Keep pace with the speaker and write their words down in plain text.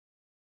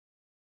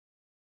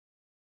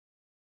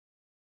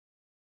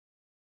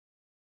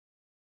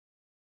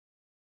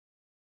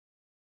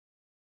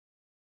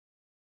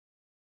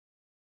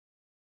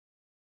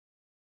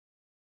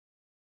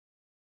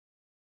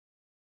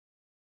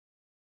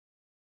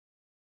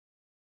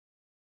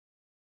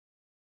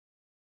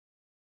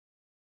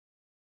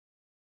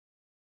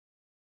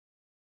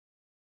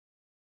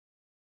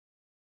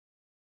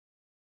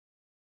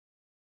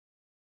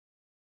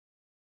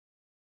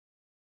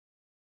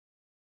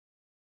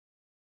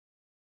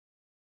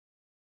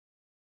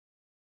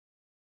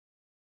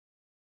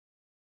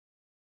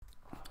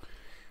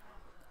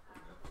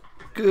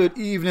Good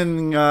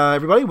evening,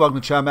 everybody.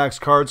 Welcome to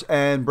Chamax Cards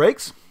and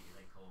Breaks.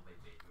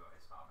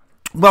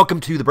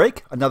 Welcome to the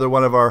break. Another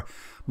one of our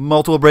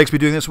multiple breaks we're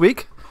doing this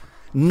week.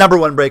 Number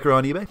one breaker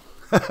on eBay.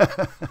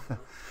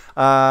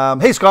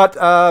 Hey, Scott.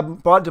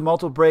 Brought into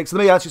multiple breaks.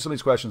 Let me ask you some of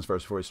these questions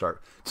first before we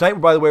start. Tonight,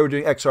 by the way, we're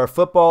doing XR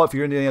football. If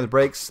you're into any other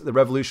breaks, the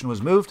Revolution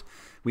was moved.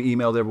 We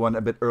emailed everyone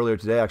a bit earlier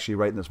today, actually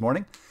right in this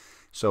morning.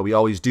 So we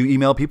always do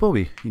email people.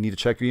 You need to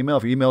check your email.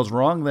 If your email is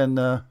wrong,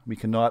 then we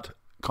cannot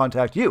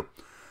contact you.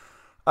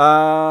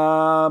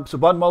 So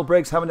button multiple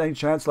breaks, haven't any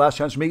chance. Last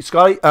chance for me.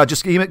 Scotty,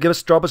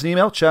 just drop us an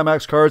email,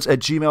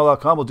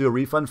 chamaxcards@gmail.com. We'll do a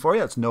refund for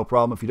you. It's no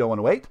problem if you don't want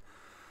to wait.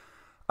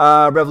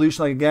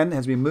 Revolution, again,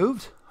 has been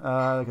moved,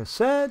 like I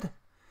said.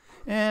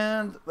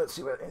 And let's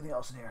see what anything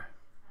else in here.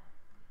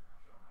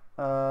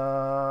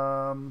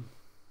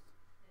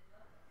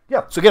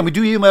 Yeah, so again, we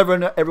do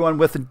email everyone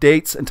with the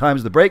dates and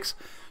times of the breaks.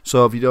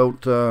 So if you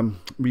don't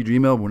read your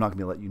email, we're not going to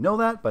be able to let you know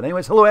that. But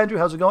anyways, hello, Andrew.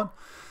 How's it going?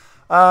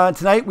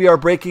 Tonight we are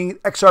breaking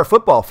XR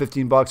football,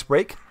 15-box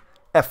break,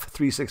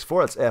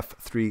 F364. That's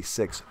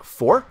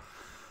F364.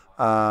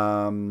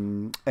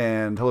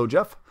 And hello,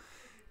 Jeff.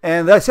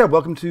 And as I said,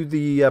 welcome to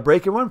the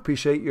break, everyone.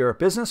 Appreciate your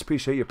business.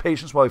 Appreciate your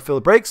patience while we fill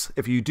the breaks.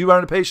 If you do run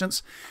out of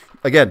patience,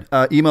 again,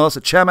 email us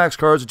at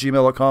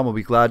chamaxcards@gmail.com. We'll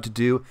be glad to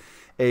do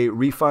a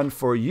refund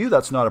for you.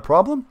 That's not a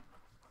problem.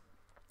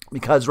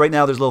 Because right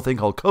now there's a little thing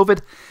called COVID,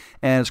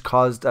 and it's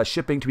caused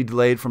shipping to be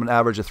delayed from an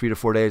average of 3 to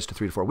 4 days to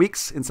 3 to 4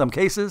 weeks in some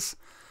cases.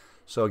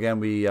 So again,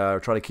 we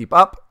try to keep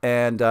up,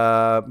 and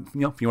if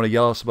you want to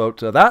yell at us about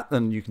that,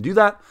 then you can do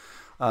that.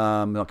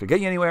 I'm not going to get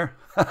you anywhere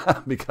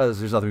because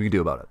there's nothing we can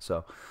do about it.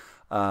 So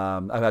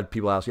I've had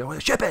people ask,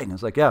 "Where's shipping?"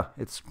 It's like, yeah,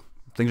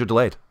 things are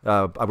delayed.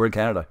 We're in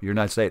Canada, you're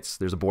United States.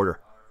 There's a border.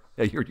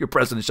 Yeah, your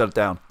president shut it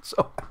down,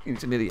 so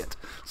he's an idiot.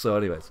 So,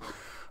 anyways,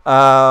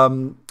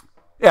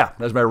 yeah,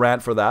 there's my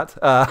rant for that.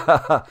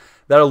 That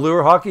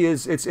Allure hockey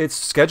it's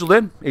scheduled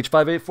in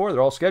H584.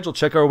 They're all scheduled.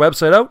 Check our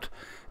website out.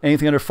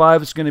 Anything under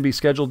 5 is going to be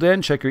scheduled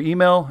in. Check your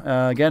email.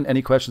 Again,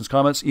 any questions,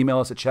 comments, email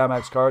us at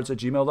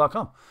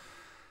chamaxcards@gmail.com.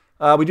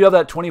 We do have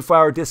that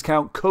 24-hour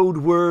discount code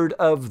word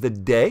of the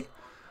day.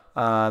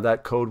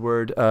 That code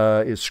word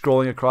is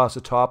scrolling across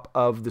the top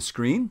of the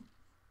screen.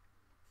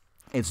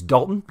 It's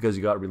Dalton because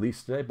he got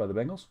released today by the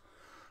Bengals.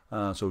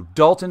 So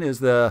Dalton is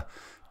the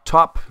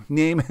top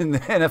name in the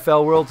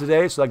NFL world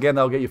today. So again,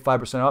 that'll get you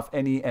 5% off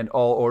any and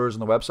all orders on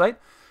the website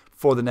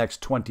for the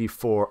next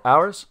 24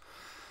 hours.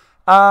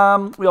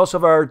 We also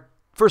have our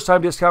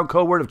first-time discount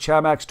code word of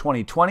Chamax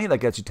 2020. That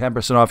gets you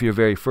 10% off your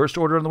very first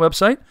order on the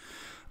website.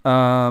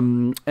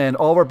 And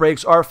all of our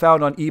breaks are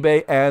found on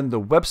eBay and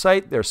the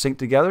website. They're synced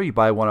together. You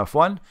buy one off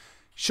one,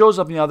 shows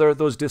up in the other.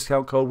 Those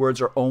discount code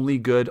words are only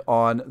good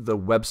on the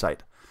website.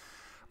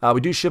 We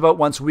do ship out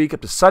once a week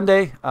up to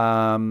Sunday.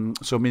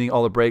 So meaning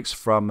all the breaks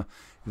from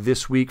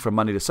this week, from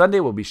Monday to Sunday,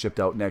 will be shipped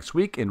out next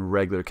week in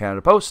regular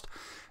Canada Post.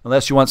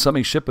 Unless you want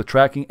something shipped with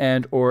tracking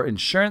and or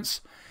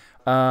insurance,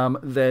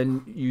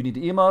 then you need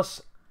to email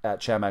us at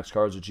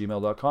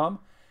chamaxcards@gmail.com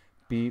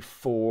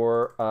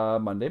before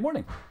Monday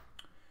morning.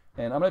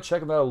 And I'm going to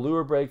check that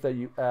Allure break that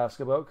you asked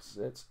about because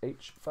it's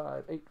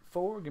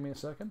H584. Give me a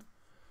second.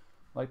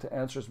 I'd like to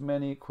answer as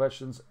many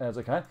questions as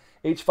I can.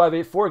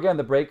 H584, again,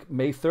 the break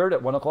May 3rd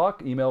at 1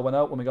 o'clock. Email went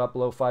out when we got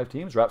below 5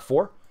 teams. We're at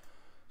 4.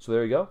 So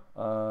there you go.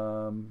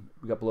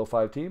 We got below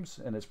 5 teams,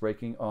 and it's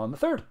breaking on the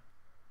 3rd.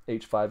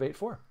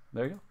 H584.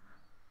 There you go.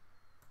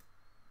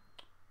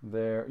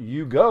 There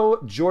you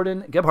go,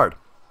 Jordan Gebhard.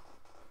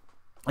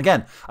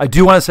 Again, I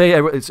do want to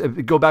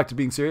say, go back to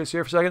being serious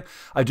here for a second.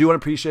 I do want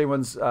to appreciate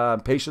everyone's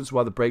patience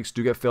while the breaks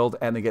do get filled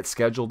and they get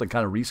scheduled and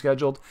kind of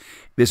rescheduled.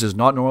 This is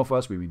not normal for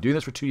us. We've been doing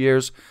this for 2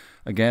 years.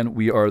 Again,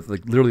 we are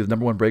literally the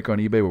number one breaker on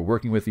eBay. We're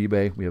working with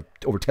eBay. We have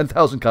over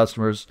 10,000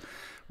 customers.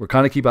 We're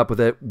kind of keep up with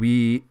it.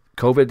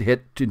 COVID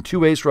hit in 2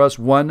 ways for us.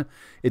 1,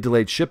 it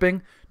delayed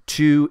shipping.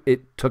 2,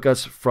 it took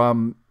us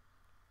from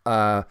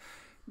where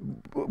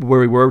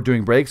we were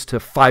doing breaks to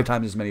 5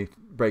 times as many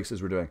breaks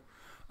as we're doing.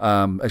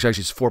 Actually,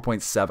 it's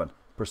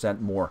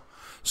 4.7% more.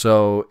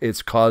 So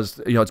it's caused,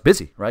 it's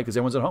busy, right? Because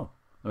everyone's at home.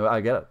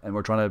 I get it. And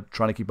we're trying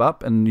to keep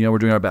up, and, we're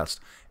doing our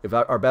best. If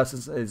our best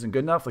isn't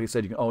good enough, like I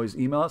said, you can always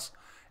email us,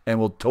 and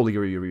we'll totally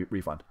give you a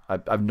refund. I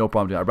have no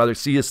problem doing it. I'd rather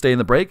see you stay in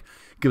the break,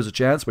 give us a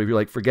chance. But if you're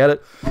like, forget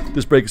it,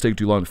 this break is taking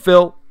too long to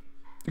fill,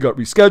 you got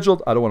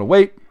rescheduled, I don't want to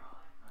wait,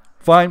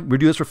 fine, we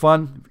do this for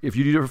fun. If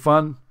you do it for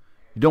fun,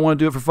 you don't want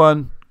to do it for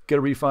fun, get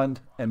a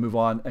refund and move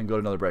on and go to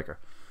another breaker.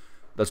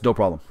 That's no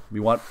problem. We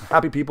want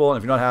happy people, and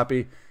if you're not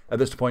happy at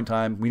this point in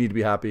time, we need to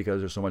be happy because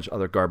there's so much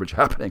other garbage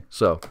happening.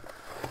 So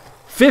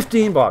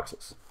 15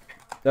 boxes.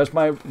 That's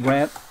my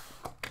rant.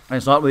 And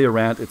it's not really a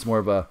rant, it's more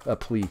of a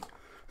plea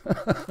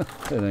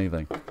than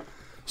anything.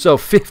 So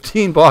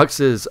 15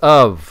 boxes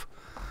of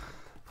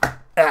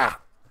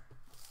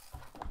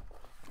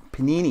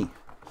Panini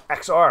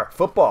XR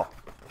football.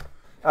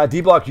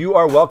 D-Block, you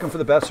are welcome for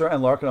the Besser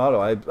and Larkin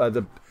Auto.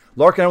 The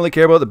Larkin I don't really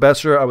care about. The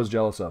Besser I was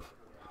jealous of,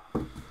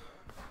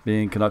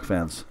 being Canuck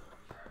fans.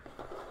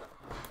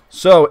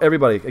 So,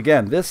 everybody,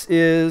 again, this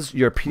is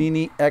your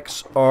Panini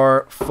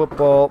XR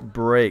football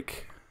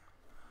break.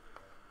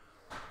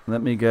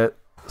 Let me get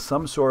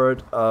some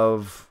sort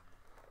of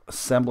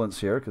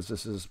semblance here because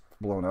this is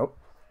blown out.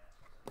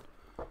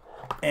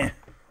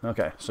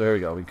 Okay, so here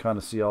we go. We kind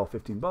of see all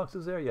 15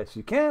 boxes there. Yes,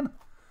 you can.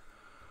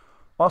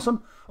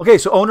 Awesome. Okay,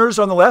 so owners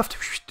on the left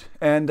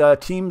and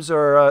teams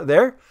are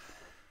there.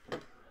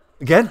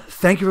 Again,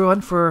 thank you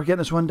everyone for getting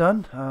this one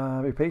done.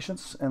 Your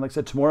patience, and like I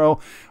said, tomorrow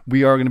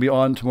we are going to be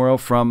on tomorrow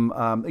from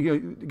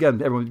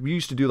again. Everyone, we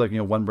used to do like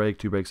one break,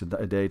 2 breaks a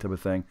day type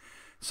of thing.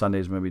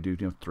 Sundays maybe do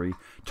 3.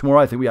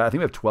 Tomorrow I think we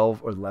have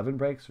 12 or 11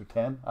 breaks or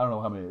 10. I don't know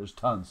how many. There's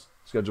tons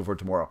scheduled for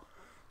tomorrow.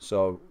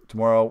 So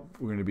tomorrow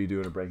we're going to be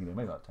doing a breaking day.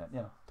 Maybe not 10.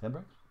 Yeah, 10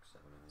 breaks.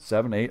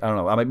 7, 8. I don't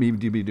know. I might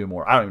maybe be doing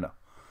more. I don't even know.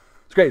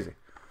 It's crazy.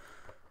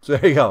 So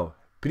there you go.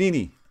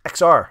 Panini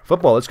XR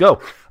football. Let's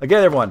go.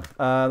 Again, everyone,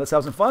 let's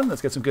have some fun.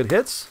 Let's get some good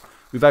hits.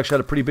 We've actually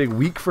had a pretty big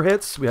week for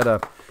hits. We had a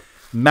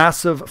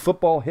massive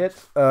football hit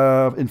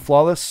in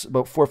Flawless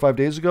about 4 or 5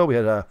 days ago. We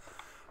had a,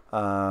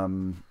 what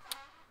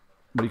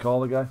do you call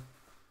the guy?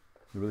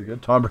 Really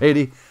good. Tom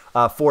Brady,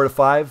 4 to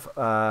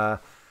 5.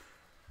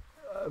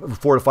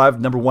 4 to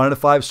 5, number 1 out of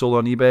 5, sold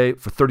on eBay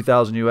for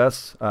 $30,000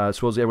 US.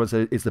 Supposedly everyone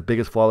said it's the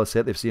biggest Flawless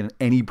hit they've seen in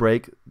any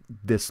break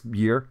this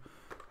year.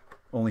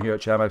 Only here at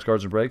Chamax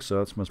Cards and Breaks,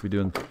 so that must be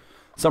doing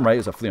something right.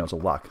 It's a it's a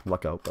luck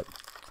out. But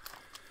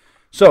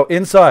so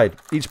inside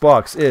each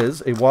box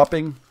is a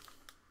whopping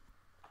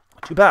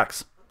 2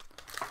 packs.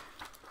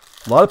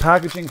 A lot of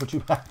packaging for 2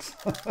 packs.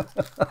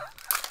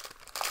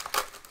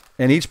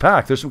 And each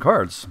pack there's some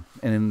cards,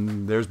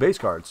 and there's base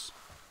cards,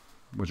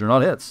 which are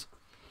not hits.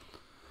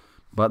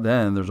 But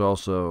then there's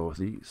also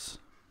these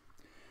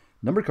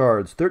number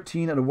cards: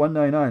 13 out of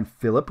 199.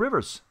 Phillip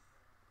Rivers,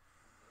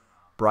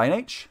 Brian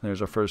H. There's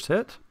our first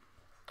hit.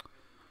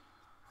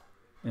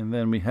 And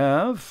then we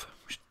have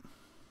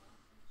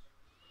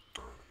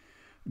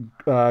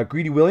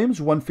Greedy Williams,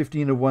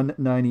 115 to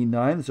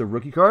 199. This is a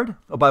rookie card.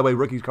 Oh, by the way,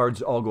 rookie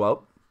cards all go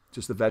out.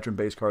 Just the veteran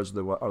base cards are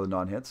the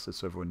non-hits,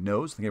 so everyone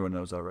knows. I think everyone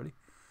knows already.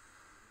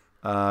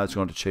 It's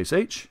going to Chase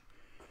H.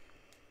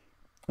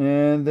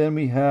 And then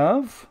we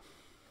have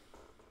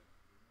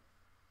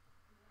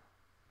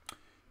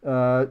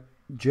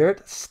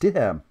Jarrett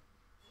Stidham,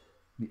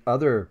 the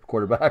other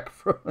quarterback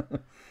from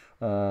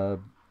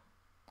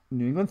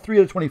New England, 3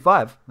 out of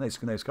 25.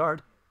 Nice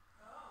card.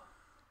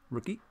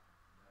 Rookie.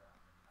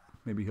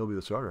 Maybe he'll be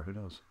the starter. Who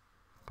knows?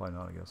 Probably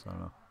not, I guess. I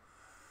don't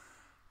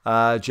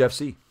know. Jeff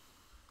C.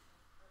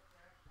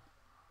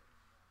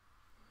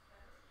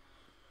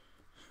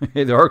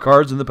 Hey, there are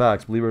cards in the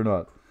packs, believe it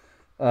or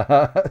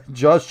not.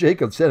 Josh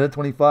Jacobs, 10 out of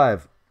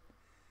 25.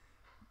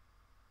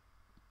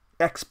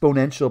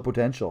 Exponential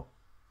potential.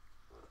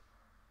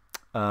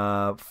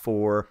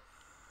 For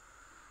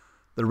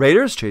the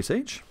Raiders, Chase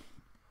H.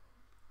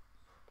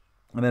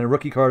 And then a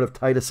rookie card of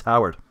Titus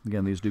Howard.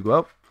 Again, these do go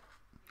out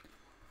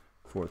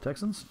for the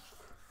Texans.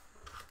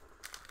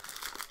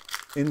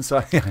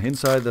 Inside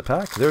the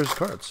pack, there's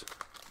cards.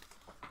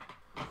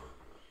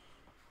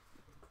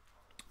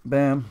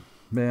 Bam.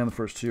 Bam. The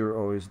first 2 are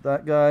always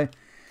that guy.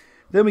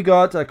 Then we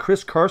got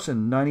Chris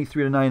Carson,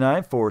 93 to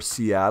 99 for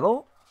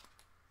Seattle.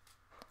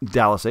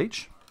 Dallas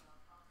H.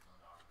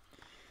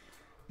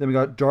 Then we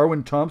got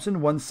Darwin Thompson,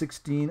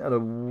 116 out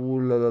of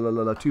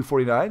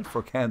 249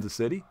 for Kansas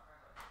City.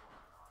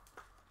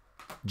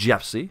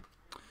 Jeff C.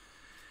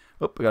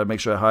 Oh, I got to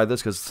make sure I hide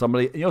this because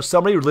somebody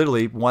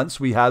literally, once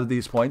we had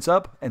these points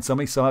up and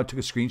somebody somehow took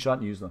a screenshot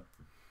and used them.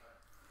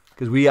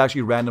 Because we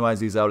actually randomized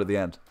these out at the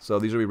end. So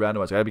these will be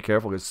randomized. I got to be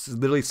careful because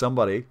literally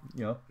somebody,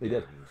 they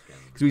did.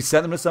 Because we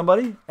sent them to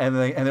somebody and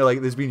they're like,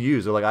 this is being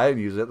used. They're like, I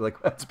didn't use it. They're like,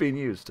 it's being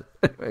used.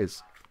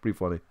 Anyways, pretty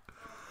funny.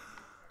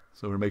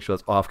 So we're going to make sure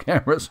that's off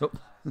camera so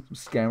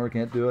scammer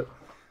can't do it.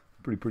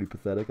 Pretty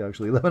pathetic,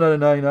 actually. 11 out of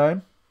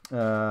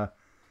 99.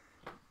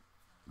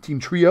 Team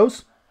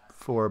Trios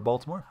for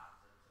Baltimore.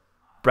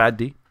 Brad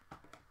D.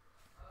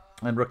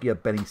 And rookie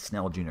of Benny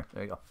Snell Jr.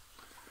 There you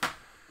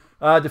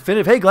go.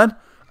 Definitive. Hey, Glenn.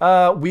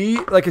 We,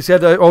 like I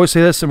said, I always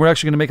say this, and we're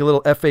actually going to make a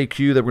little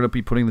FAQ that we're going to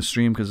be putting in the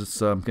stream because it's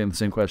getting the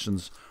same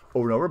questions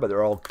over and over, but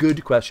they're all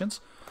good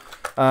questions.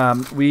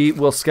 We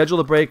will schedule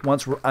the break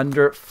once we're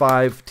under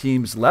 5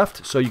 teams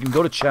left. So you can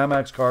go to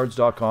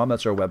chamaxcards.com.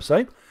 That's our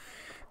website.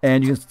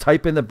 And you can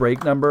type in the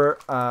break number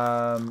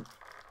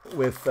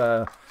with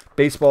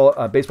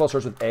baseball. Baseball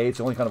starts with A. It's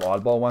the only kind of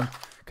oddball one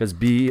because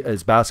B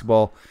is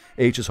basketball,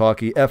 H is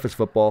hockey, F is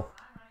football,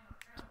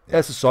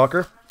 S is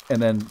soccer,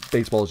 and then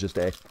baseball is just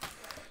A.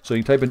 So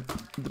you can type in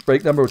the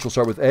break number, which will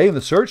start with A in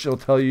the search. It'll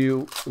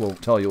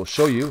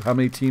show you how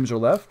many teams are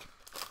left,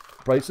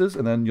 prices,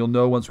 and then you'll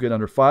know once we get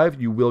under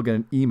 5, you will get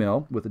an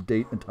email with the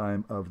date and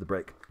time of the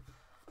break.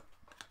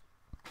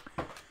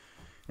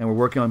 And we're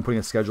working on putting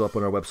a schedule up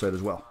on our website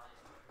as well.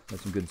 Had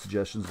some good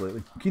suggestions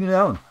lately. Keenan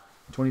Allen,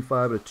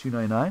 25 out of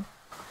 299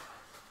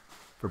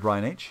 for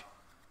Brian H.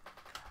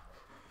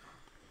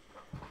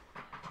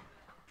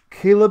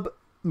 Caleb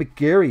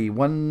McGarry,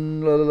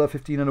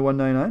 115 out of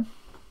 199.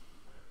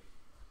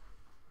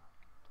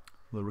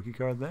 Little rookie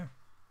card there.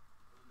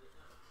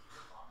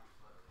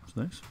 It's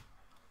nice.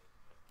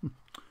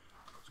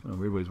 It's kind of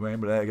weird what he's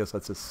wearing, but I guess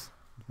that's his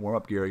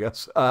warm-up gear, I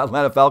guess.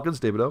 Atlanta Falcons,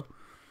 David O.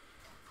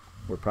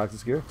 Or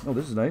practice gear. Oh,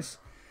 this is nice.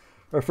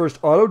 Our first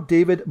auto,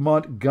 David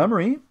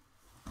Montgomery.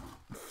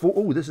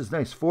 Oh, this is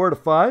nice.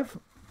 4/5.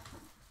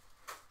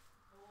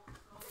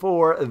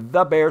 For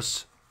the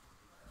Bears.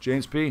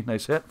 James P.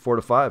 Nice hit.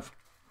 4/5.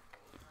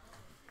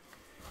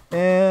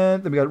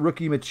 And then we got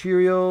rookie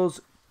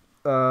materials.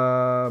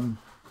 Kyler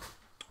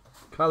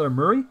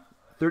Murray.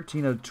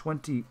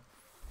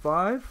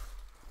 13/25.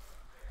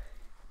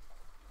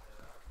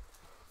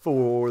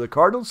 For the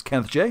Cardinals,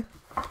 Kenneth J.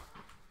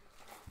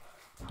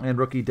 And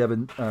rookie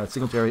Devin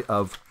Singletary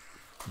of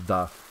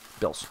the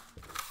Bills.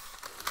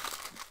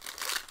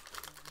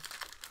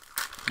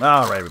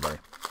 All right, everybody.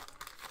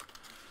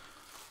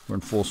 We're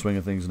in full swing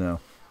of things now.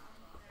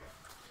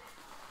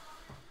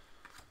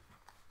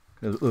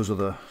 Those are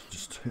the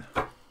just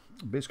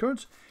base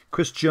cards.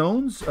 Chris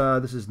Jones.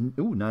 This is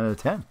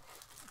 9/10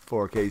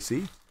 for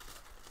KC.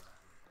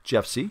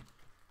 Jeff C.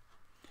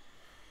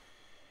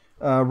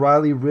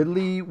 Riley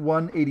Ridley,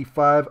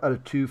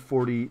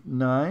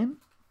 185/249.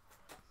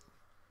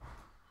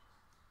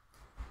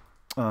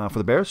 For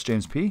the Bears,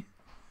 James P.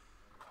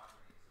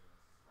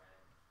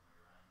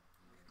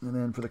 And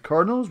then for the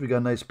Cardinals, we got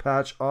a nice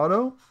patch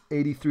auto,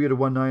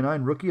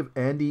 83/199, rookie of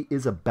Andy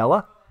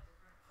Isabella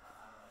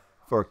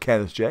for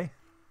Kenneth J.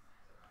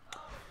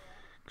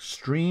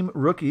 Extreme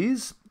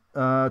rookies,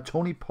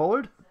 Tony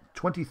Pollard,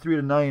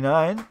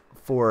 23/99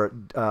 for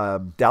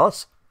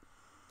Dallas,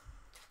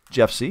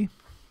 Jeff C.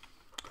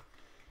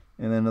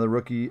 And then another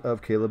rookie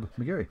of Caleb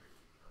McGarry.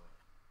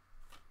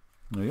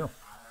 There you go.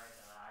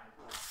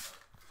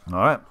 All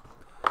right.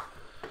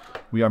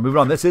 We are moving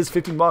on. This is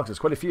 15 boxes,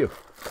 quite a few. Do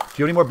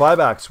you have any more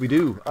buybacks? We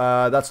do.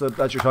 That's you're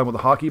talking about the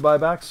hockey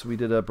buybacks. We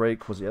did a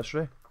break. Was it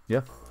yesterday?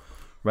 Yeah.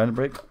 Random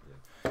break.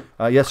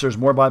 Yes, there's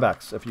more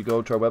buybacks. If you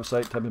go to our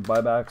website, type in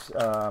buybacks.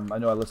 I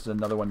know I listed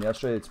another one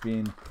yesterday. It's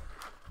been,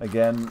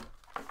 again,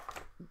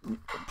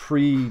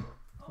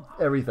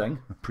 pre-everything,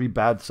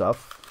 pre-bad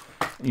stuff.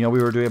 You know,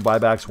 we were doing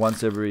buybacks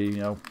once every,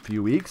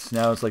 few weeks.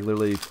 Now it's like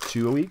literally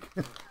 2 a week.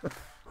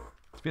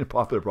 It's been a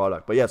popular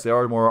product. But yes, there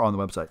are more on the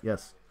website.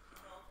 Yes.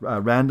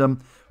 Random,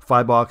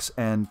 $5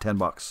 and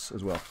 $10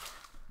 as well.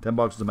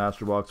 $10 is a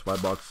master box.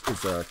 $5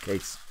 is a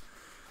case.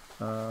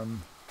 There's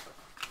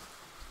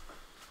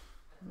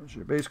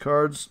your base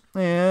cards.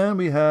 And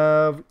we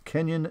have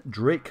Kenyon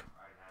Drake.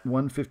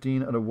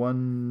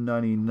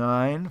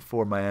 115/199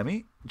 for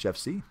Miami. Jeff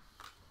C.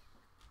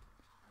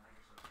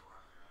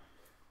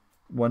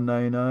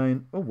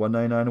 199. Oh,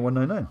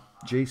 199/199.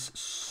 Jace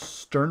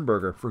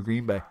Sternberger for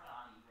Green Bay.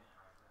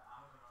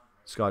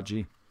 Scott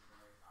G.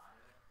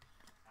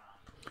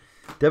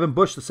 Devin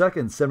Bush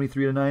II,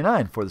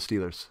 73/99 for the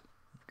Steelers.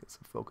 Get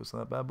some focus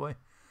on that bad boy.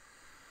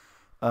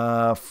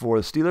 For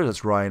the Steelers,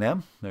 that's Ryan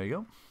M. There you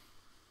go.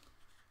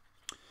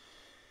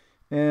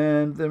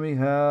 And then we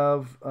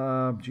have,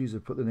 I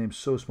put the name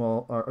so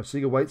small.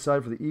 Arcega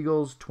Whiteside for the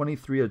Eagles,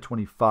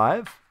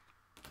 23/25.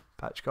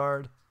 Patch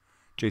card.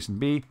 Jason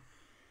B.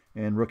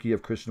 And rookie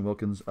of Christian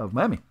Wilkins of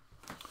Miami.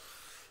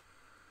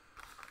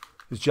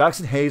 Is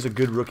Jackson Hayes a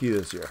good rookie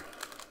this year?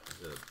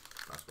 He's a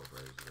basketball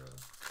player.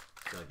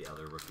 He's like the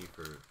other rookie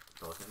for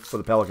Pelicans. For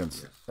the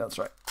Pelicans. Yes. That's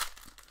right.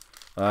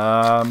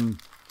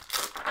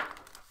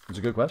 It's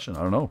a good question.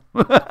 I don't know.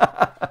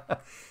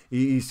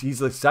 he's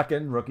the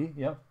second rookie.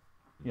 Yeah.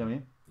 You know what I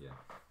mean? Yeah.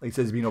 Like he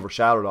says he's being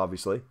overshadowed,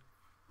 obviously.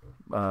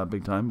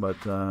 Big time. But,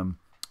 I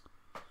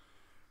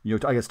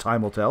guess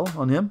time will tell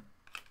on him.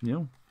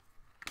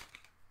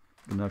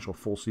 An actual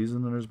full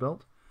season under his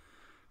belt.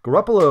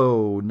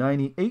 Garoppolo,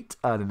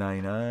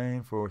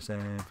 98/99 for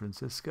San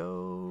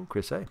Francisco.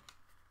 Chris A.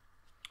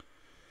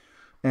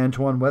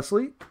 Antoine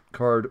Wesley,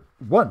 card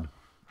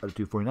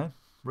 1/249.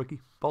 Rookie,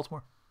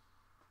 Baltimore.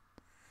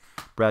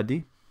 Brad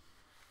D.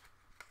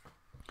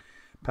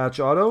 Patch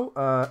auto,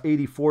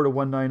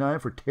 84/199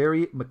 for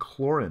Terry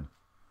McLaurin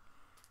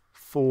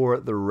for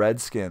the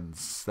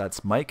Redskins.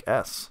 That's Mike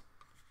S.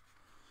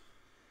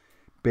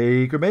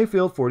 Baker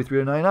Mayfield,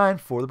 43/99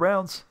 for the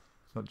Browns.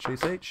 Not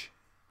Chase H.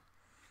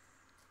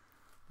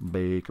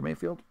 Baker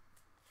Mayfield.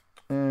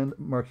 And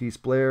Marquise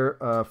Blair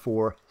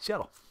for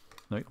Seattle.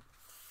 There you go.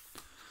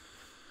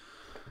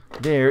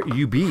 There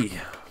you be.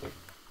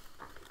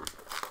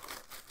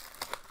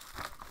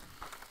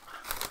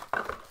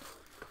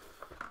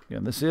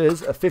 And this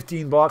is a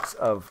 15 box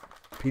of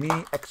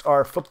Panini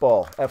XR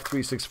Football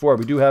F364.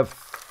 We do have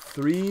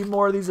 3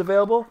 more of these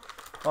available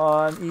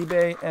on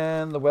eBay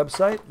and the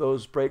website.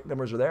 Those break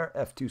numbers are there.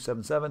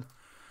 F277,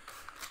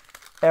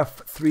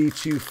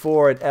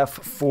 F324, and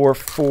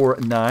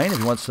F449. If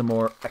you want some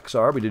more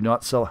XR, we do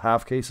not sell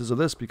half cases of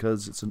this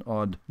because it's an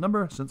odd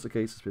number since the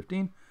case is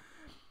 15.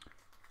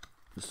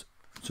 Just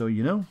so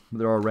you know,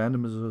 there are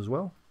randoms as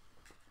well.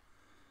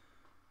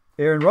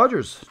 Aaron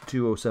Rodgers,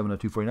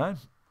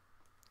 207/249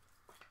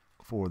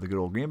 for the good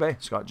old Green Bay.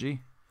 Scott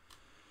G.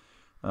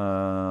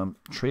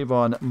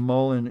 Trayvon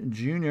Mullen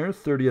Jr.,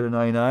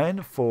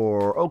 30/99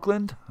 for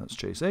Oakland. That's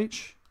Chase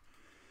H.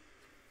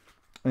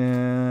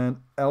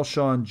 And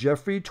Alshon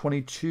Jeffrey,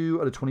 22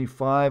 out of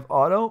 25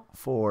 auto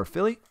for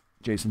Philly.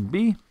 Jason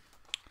B.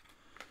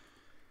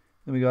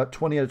 Then we got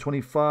 20 out of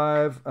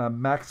 25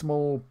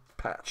 maximal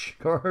patch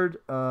card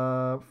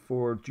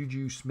for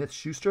Juju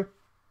Smith-Schuster.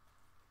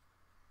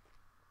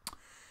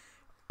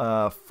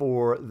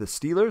 For the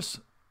Steelers,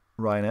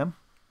 Ryan M.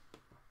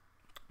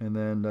 And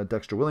then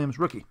Dexter Williams,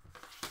 rookie.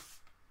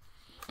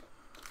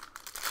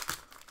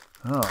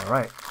 All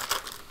right.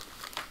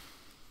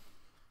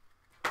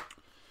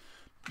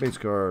 Base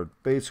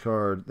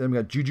card. Then we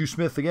got Juju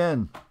Smith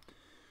again.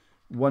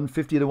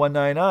 150 to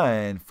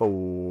 199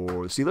 for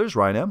the Steelers,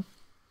 Ryan M.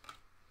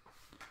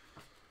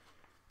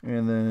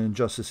 And then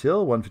Justice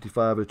Hill,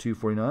 155 to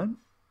 249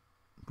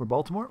 for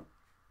Baltimore,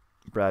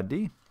 Brad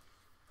D.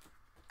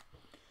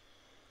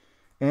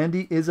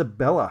 Andy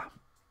Isabella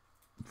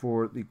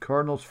for the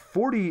Cardinals,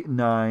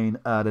 49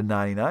 out of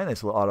 99.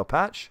 Nice little auto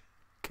patch.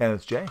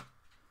 Kenneth J.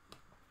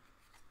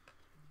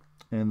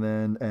 And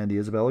then Andy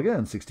Isabella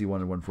again,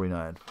 61 and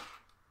 149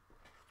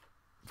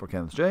 for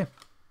Kenneth J.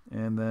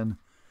 And then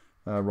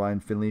Ryan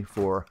Finley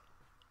for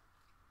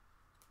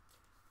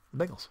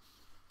the Bengals.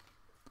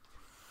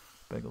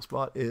 Bengals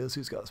spot is,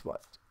 who's got a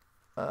spot?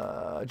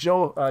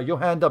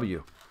 Johan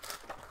W.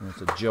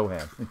 It's a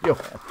Johan.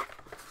 Johan.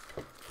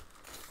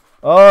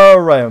 All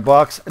right,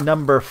 box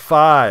number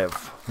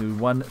 5.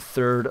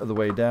 1/3 of the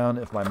way down,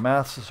 if my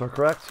maths are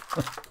correct.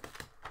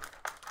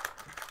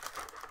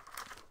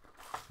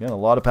 Again, a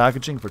lot of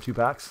packaging for 2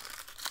 packs.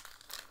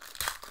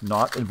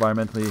 Not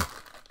environmentally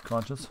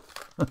conscious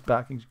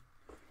packaging.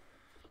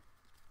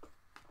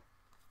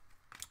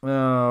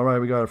 All right,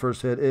 we got our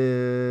first hit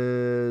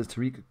is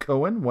Tariq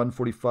Cohen,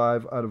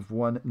 145 out of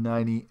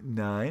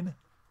 199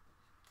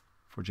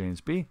 for James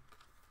B.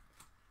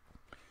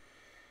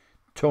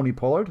 Tony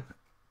Pollard,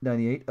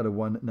 98 out of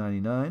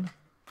 199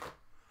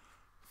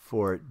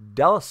 for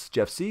Dallas,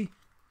 Jeff C.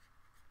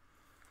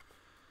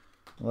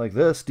 I like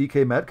this.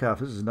 DK Metcalf.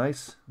 This is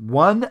nice.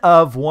 1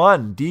 of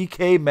 1.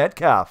 DK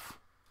Metcalf.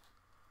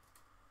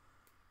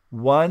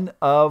 1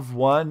 of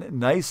 1.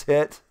 Nice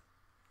hit.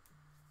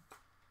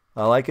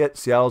 I like it.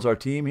 Seattle's our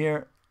team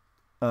here.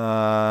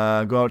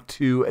 Go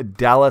to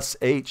Dallas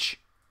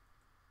H.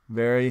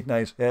 Very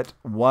nice hit.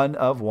 1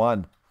 of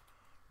 1.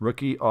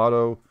 Rookie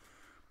auto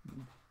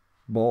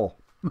ball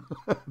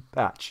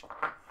patch.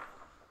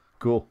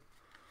 Cool.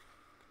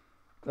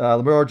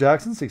 Lamar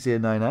Jackson,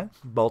 68.99.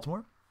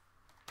 Baltimore.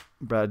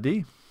 Brad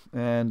D.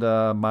 And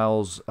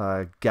Miles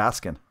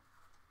Gaskin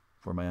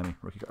for Miami.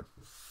 Rookie card.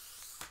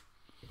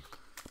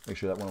 Make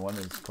sure that 1/1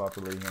 is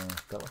properly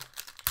dealt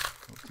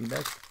with. Team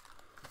bag.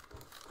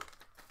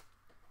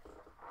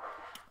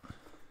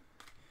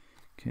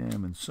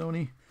 Cam and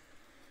Sony.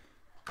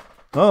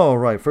 All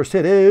right. First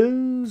hit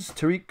is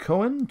Tariq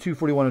Cohen,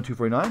 241 and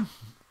 249.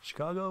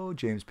 Chicago,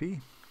 James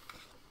P.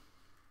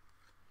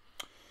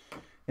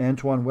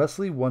 Antoine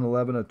Wesley,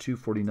 111 at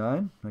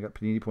 249. I got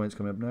Panini points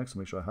coming up next. I'll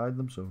make sure I hide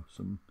them. So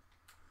some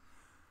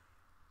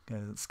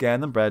scan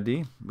them. Brad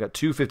D. We got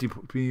 250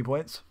 Panini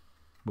points.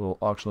 We'll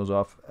auction those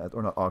off,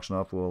 or not auction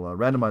off. We'll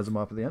randomize them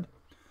off at the end.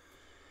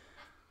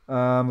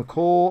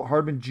 Cole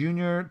Hardman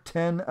Jr.,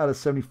 10 out of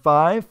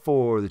 75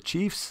 for the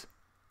Chiefs.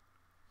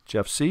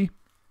 Jeff C.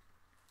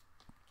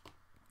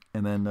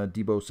 And then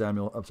Deebo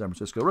Samuel of San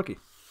Francisco, rookie.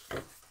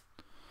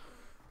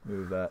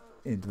 Move that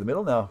into the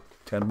middle now.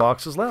 10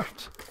 boxes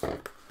left.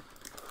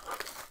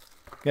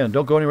 Again,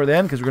 don't go anywhere at the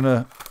end because we're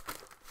going to,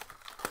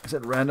 like I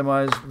said,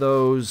 randomize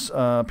those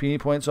Panini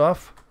points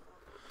off.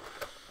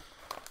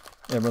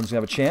 Everyone's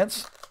going to have a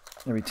chance.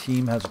 Every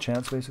team has a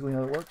chance, basically,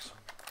 how it works.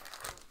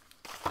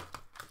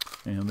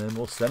 And then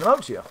we'll send them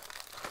out to you.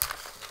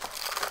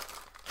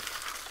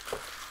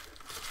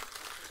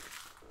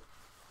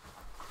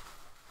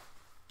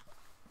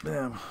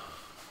 Bam.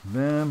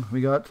 Bam.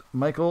 We got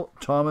Michael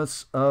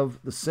Thomas of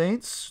the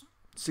Saints,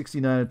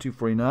 69 of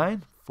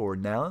 249 for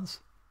Nallins.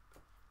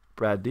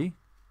 Brad D.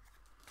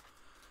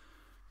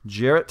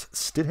 Jarrett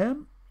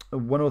Stidham,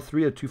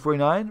 103 of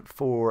 249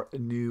 for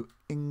New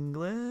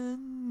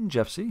England.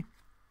 Jeff C.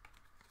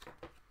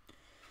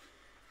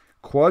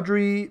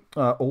 Quadri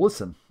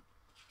Olison,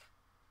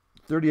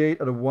 38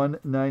 out of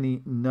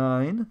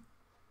 199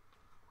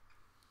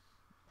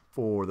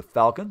 for the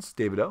Falcons.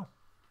 David O.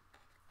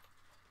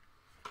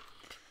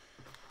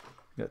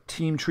 We got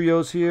team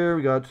trios here.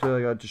 We got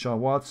Deshaun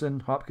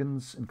Watson,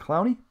 Hopkins, and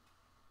Clowney.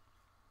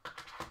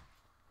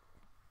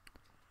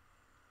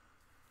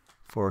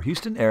 For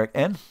Houston, Eric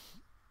N.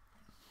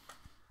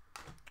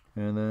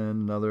 And then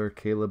another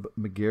Caleb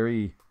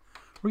McGarry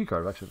rookie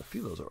card. I've actually had a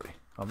few of those already.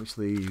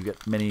 Obviously, you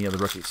get many of the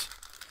rookies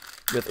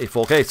with a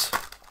full case.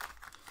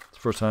 It's the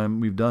first time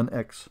we've done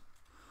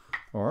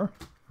XR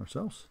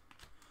ourselves.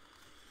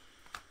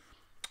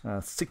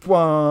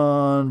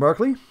 Saquon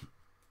Barkley,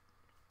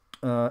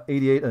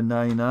 88 and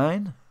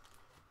 99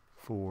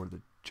 for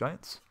the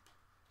Giants.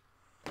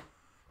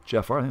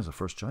 Jeff R. I think it's the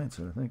first Giants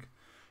hit, I think.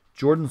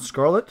 Jordan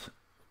Scarlett.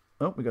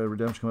 Oh, we got a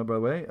redemption coming up, by the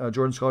way.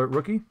 Jordan Scarlett,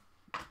 rookie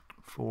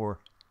for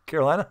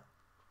Carolina.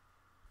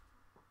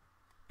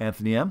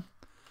 Anthony M.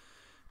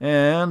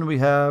 And we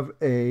have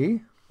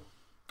a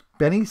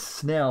Benny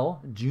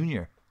Snell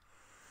Jr.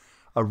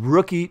 A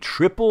rookie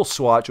triple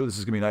swatch. Oh, this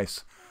is going to be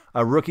nice.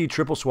 A rookie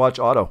triple swatch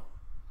auto.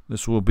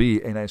 This will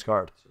be a nice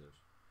card.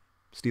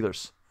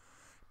 Steelers.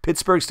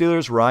 Pittsburgh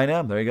Steelers, Ryan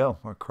M. There you go.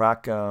 Our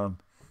crack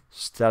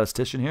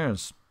statistician here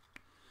is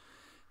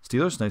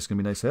Steelers. Nice, going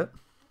to be a nice hit.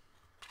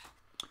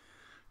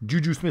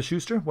 Juju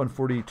Smith-Schuster,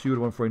 142 to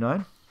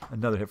 149.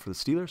 Another hit for the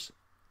Steelers.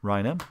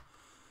 Ryan M.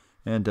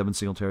 And Devin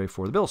Singletary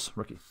for the Bills,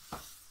 rookie.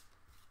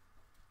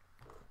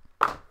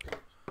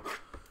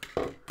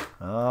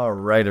 All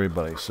right,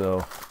 everybody.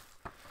 So,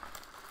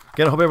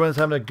 again, I hope everyone's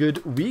having a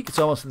good week. It's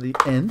almost at the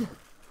end.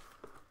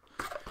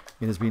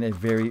 It has been a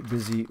very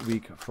busy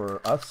week for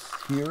us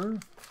here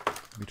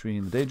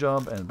between the day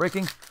job and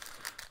breaking.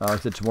 Like I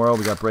said, tomorrow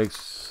we got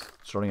breaks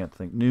starting at, I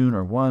think, noon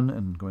or 1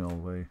 and going all the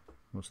way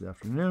most of the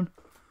afternoon.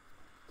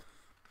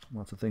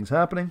 Lots of things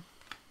happening.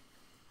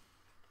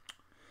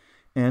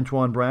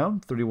 Antoine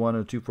Brown, 31 out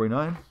of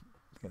 249.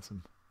 Got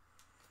some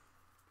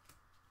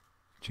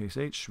Chase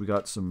H. We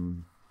got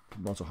some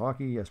lots of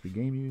hockey, SB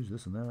Game Use,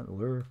 this and that.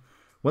 Allure.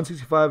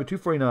 165 of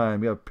 249.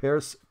 We have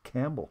Paris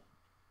Campbell,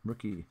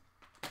 rookie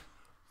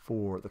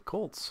for the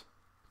Colts.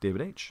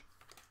 David H.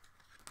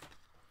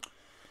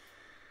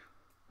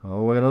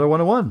 Oh, we got another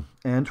 1-of-1.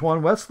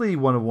 Antoine Wesley,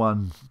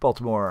 1-of-1.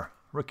 Baltimore,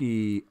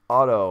 rookie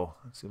auto.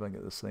 Let's see if I can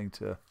get this thing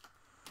to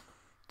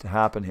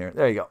happen here.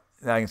 There you go.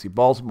 Now you can see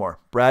Baltimore.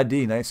 Brad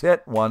D, nice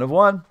hit.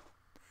 1-of-1.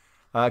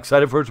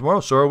 Excited for tomorrow.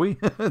 So are we.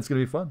 It's going to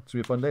be fun. It's going to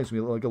be a fun day. It's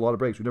going to be like a lot of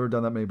breaks. We've never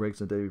done that many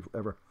breaks in a day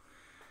ever.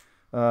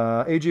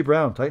 A.J.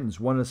 Brown, Titans,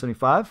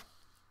 1-of-75.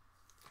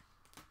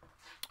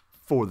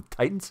 For the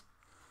Titans.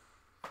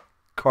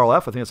 Carl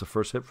F, I think that's the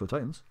first hit for the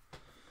Titans.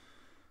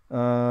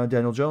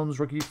 Daniel Jones,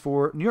 rookie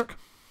for New York.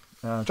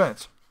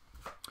 Giants.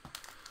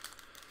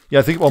 Yeah,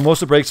 I think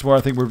most of the breaks tomorrow,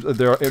 I think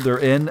they're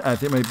in. I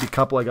think maybe a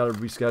couple I got to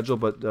reschedule,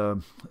 but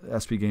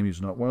SP Game Use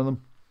is not one of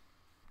them.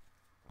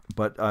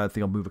 But I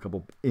think I'll move a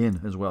couple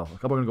in as well. A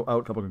couple are going to go out,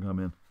 a couple are going to come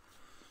in.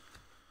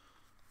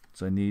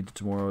 So I need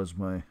tomorrow as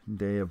my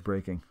day of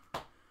breaking.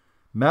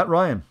 Matt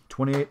Ryan,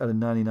 28 out of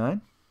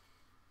 99.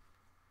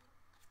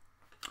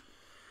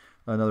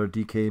 Another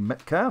DK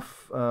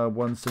Metcalf,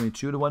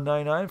 172 to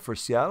 199 for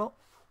Seattle.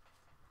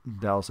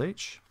 Dallas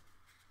H.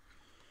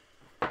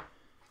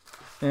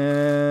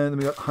 And then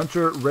we got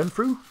Hunter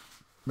Renfrew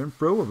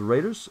of the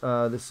Raiders.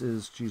 This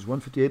is,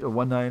 158 of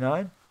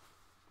 199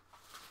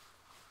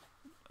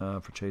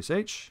 for Chase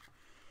H.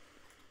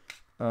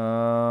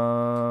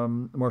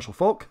 Marshall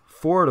Falk,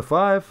 4 out of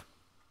 5.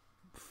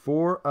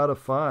 4 out of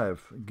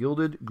 5.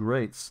 Gilded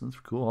Greats. That's a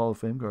cool Hall of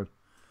Fame card.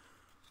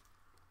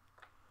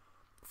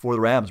 For the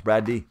Rams,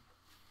 Brad D.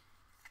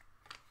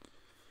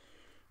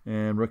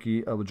 And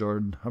rookie of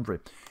Jordan Humphrey.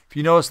 If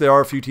you notice, there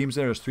are a few teams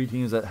there. There's 3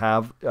 teams that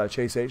have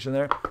Chase H in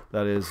there.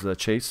 That is the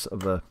Chase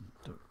of the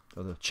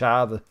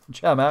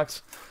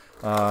Max.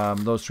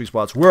 Those 3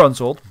 spots were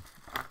unsold.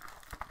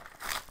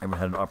 Everyone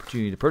had an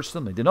opportunity to purchase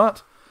them. They did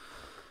not.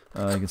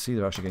 You can see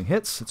they're actually getting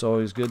hits. It's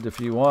always good if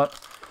you want.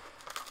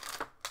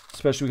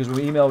 Especially because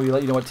when we email, we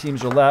let you know what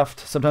teams are left.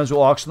 Sometimes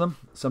we'll auction them.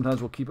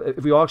 Sometimes we'll keep.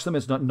 If we auction them,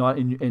 it's not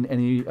in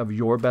any of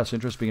your best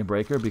interest being a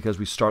breaker because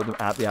we start them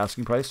at the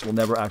asking price. We'll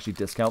never actually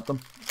discount them.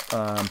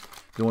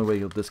 The only way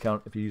you'll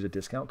discount if you use a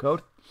discount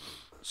code.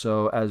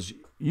 So as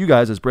you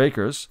guys, as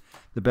breakers,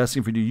 the best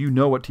thing for you,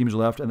 know what teams are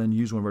left, and then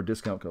use one of our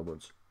discount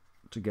codes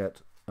to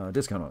get a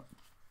discount on it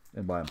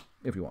and buy them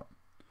if you want.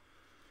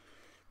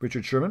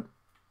 Richard Sherman,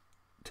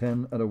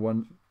 10 out of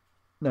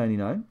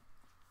 199.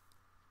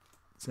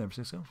 San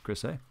Francisco,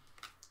 Chris A.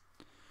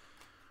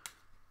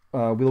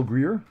 Will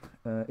Greer,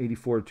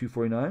 84 to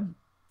 249.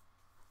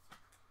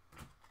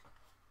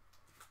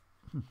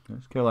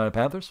 Carolina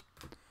Panthers.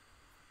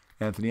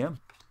 Anthony M.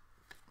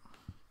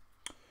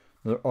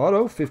 Another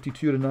auto,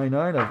 52 to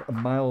 99 of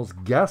Myles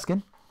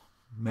Gaskin,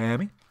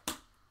 Miami.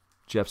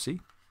 Jeff C.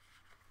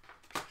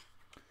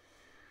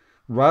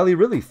 Riley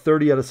Ridley,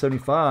 30 out of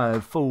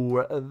 75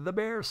 for the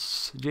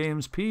Bears.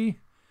 James P.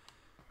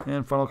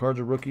 And final cards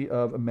are rookie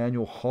of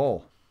Emmanuel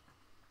Hall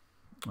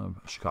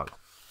of Chicago.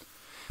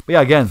 But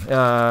yeah, again,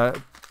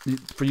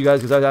 for you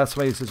guys, because I asked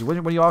somebody, says,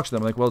 when do you auction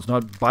them? I'm like, well, it's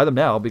not buy them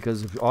now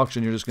because if you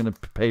auction, you're just going to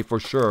pay for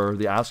sure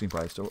the asking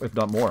price, if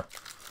not more.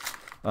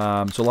 So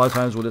a lot of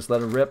times we'll just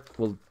let it rip.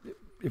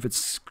 If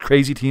it's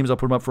crazy teams, I'll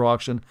put them up for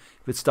auction.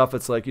 If it's stuff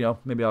that's like,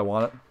 maybe I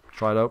want it,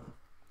 try it out.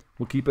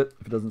 We'll keep it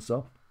if it doesn't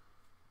sell.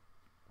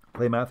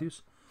 Clay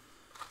Matthews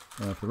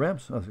for the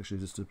Rams. Oh, actually,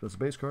 that's a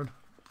base card.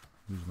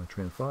 Losing my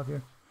train of thought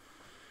here.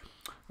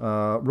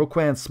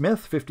 Roquan Smith,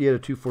 58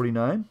 of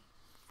 249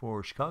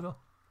 for Chicago.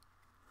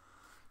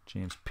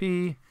 James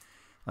P.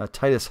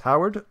 Titus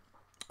Howard,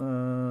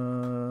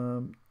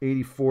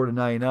 84 to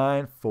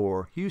 99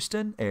 for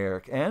Houston.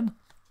 Eric N.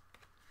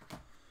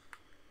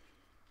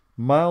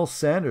 Miles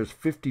Sanders,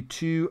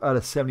 52 out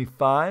of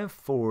 75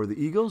 for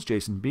the Eagles.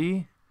 Jason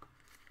B.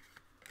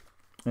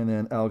 And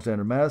then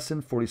Alexander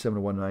Madison, 47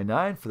 to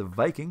 199 for the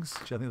Vikings,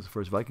 which I think was the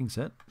first Vikings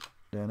hit.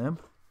 Dan M.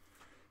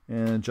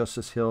 And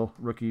Justice Hill,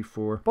 rookie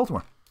for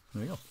Baltimore.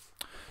 There you go.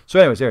 So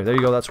anyways, there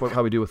you go. That's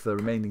how we do with the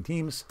remaining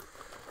teams.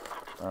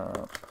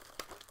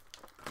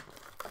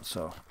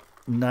 So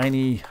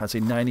 90, I'd say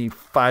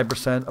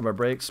 95% of our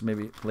breaks,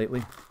 maybe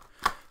lately,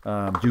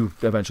 do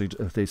eventually,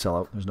 if they sell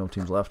out, there's no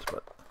teams left.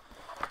 But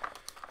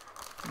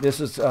this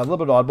is a little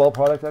bit oddball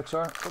product,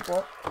 XR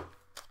football.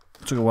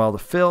 It took a while to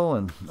fill,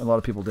 and a lot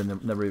of people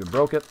never even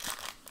broke it.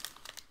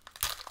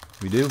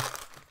 We do.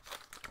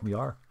 We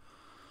are.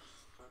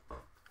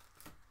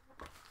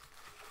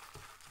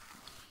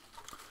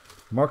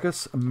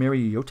 Marcus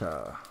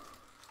Mariota.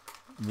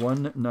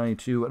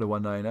 192 out of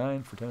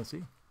 199 for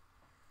Tennessee.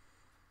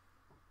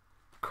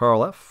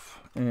 Carl F.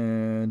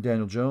 And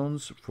Daniel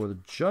Jones for the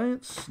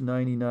Giants.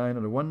 99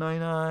 out of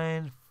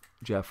 199.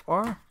 Jeff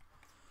R.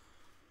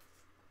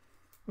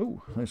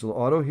 Oh, nice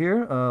little auto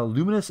here.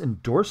 Luminous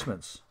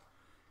endorsements.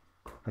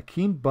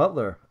 Hakeem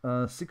Butler.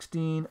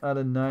 16 out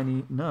of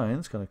 99.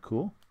 That's kind of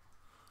cool.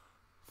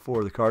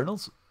 For the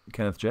Cardinals.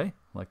 Kenneth J.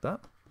 Like that.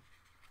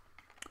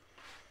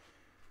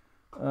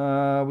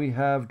 We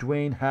have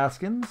Dwayne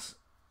Haskins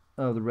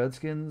of the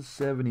Redskins,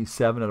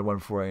 77 out of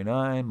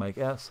 149. Mike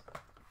S.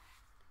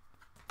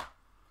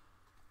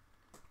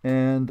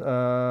 And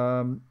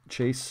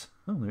Chase.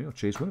 Oh, there you go.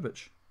 Chase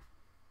Winovich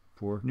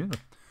for Newman.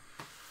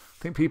 I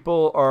think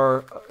people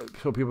are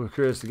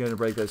curious to get into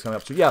break that's coming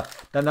up. So yeah,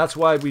 and that's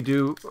why we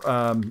do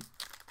on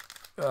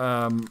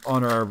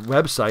our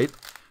website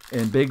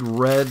in big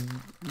red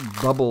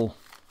bubble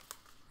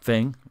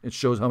thing. It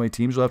shows how many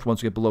teams are left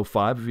once you get below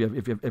 5.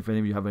 If any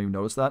of you haven't even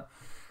noticed that,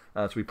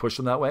 so we push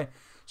them that way.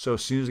 So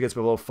as soon as it gets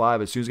below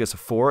 5, as soon as it gets to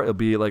 4, it'll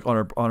be like on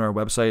our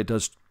website. It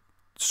does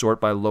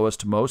sort by lowest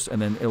to most,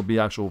 and then it'll be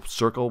actual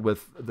circle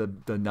with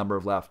the number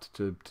of left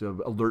to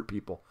alert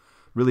people.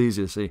 Really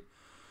easy to see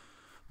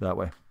that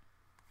way.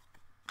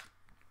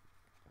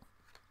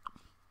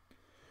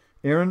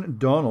 Aaron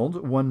Donald,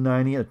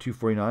 190 out of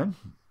 249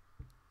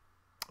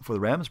 for the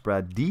Rams.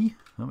 Brad D.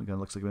 Oh my God,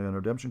 looks like we got a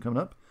redemption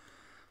coming up.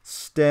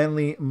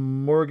 Stanley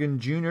Morgan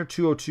Jr.,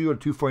 202 out of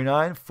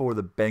 249 for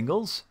the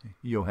Bengals.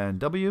 Johan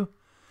W.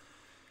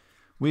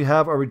 We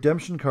have our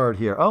redemption card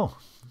here. Oh,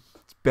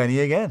 it's Benny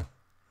again.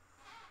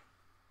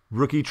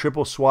 Rookie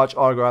triple swatch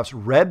autographs,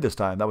 red this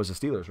time. That was the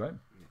Steelers, right?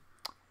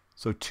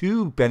 So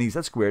 2 Bennies.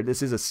 That's weird.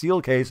 This is a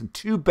sealed case and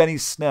 2 Benny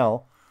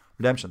Snell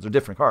redemptions. They're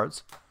different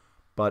cards.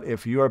 But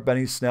if you are a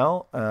Benny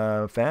Snell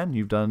fan,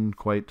 you've done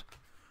quite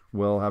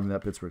well having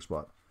that Pittsburgh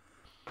spot.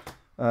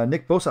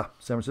 Nick Bosa,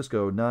 San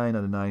Francisco, 9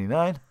 out of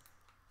 99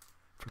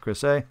 for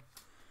Chris A.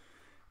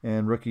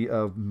 And rookie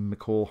of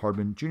Mecole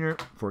Hardman Jr.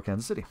 for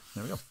Kansas City.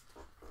 There we go.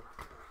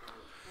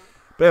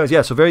 But anyways,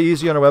 yeah, so very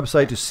easy on our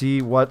website to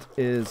see what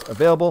is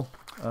available.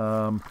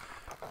 You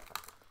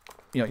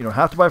don't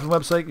have to buy from the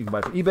website. You can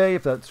buy from eBay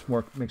if that's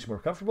makes you more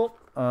comfortable.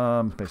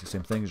 Basically the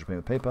same thing as you're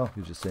paying with PayPal.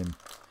 Gives you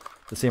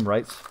the same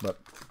rights, but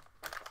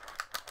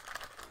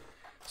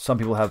some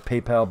people have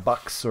PayPal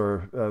bucks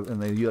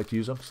and they like to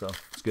use them, so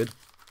it's good.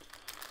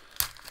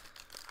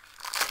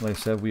 Like I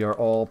said, we are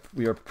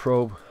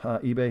pro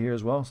eBay here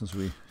as well, since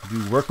we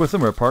do work with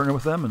them. We're a partner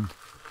with them,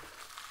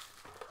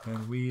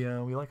 and we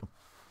like them.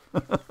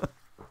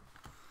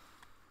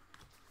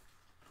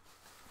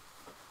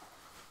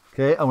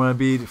 Okay, I want to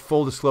be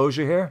full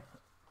disclosure here.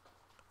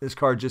 This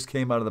card just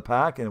came out of the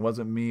pack, and it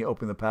wasn't me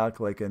opening the pack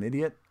like an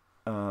idiot.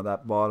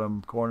 That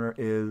bottom corner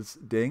is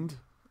dinged,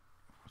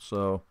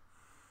 so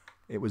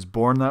it was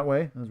born that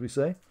way, as we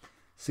say.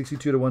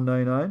 62 to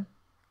 199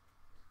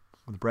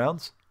 with the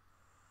Browns.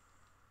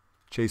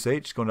 Chase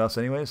H going to us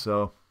anyway,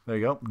 so there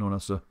you go. No one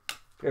has to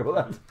care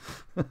about that.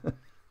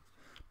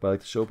 But I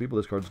like to show people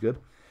this card's good.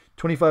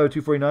 25 of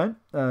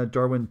 249.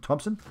 Darwin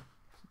Thompson,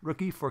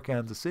 rookie for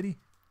Kansas City.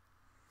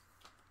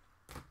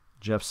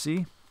 Jeff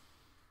C.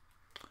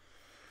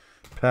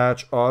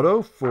 Patch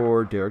auto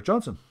for Derek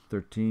Johnson.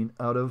 13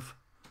 out of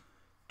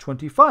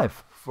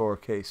 25 for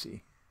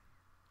KC.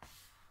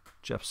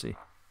 Jeff C.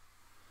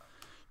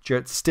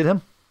 Jarrett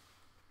Stidham.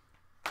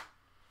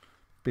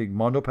 Big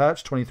Mondo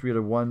patch. 23 out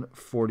of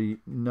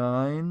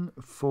 149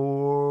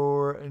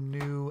 for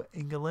New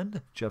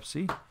England. Jeff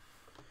C.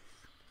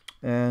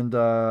 And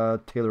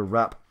Taylor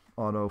Rapp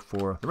auto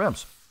for the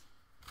Rams.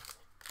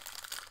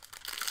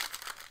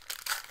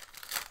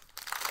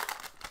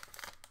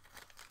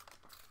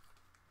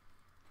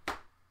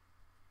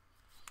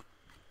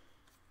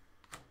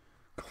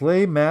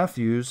 Clay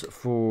Matthews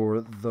for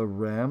the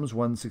Rams,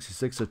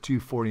 166 of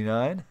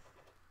 249.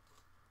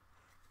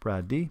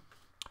 Brad D.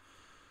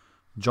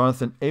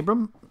 Jonathan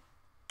Abram,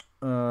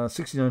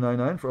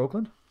 69.99 for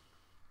Oakland.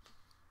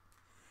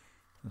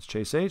 That's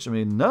Chase H. I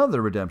mean,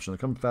 another redemption. They're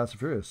coming fast and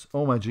furious.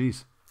 Oh my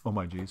geez. Oh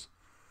my geez.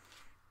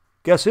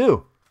 Guess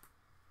who?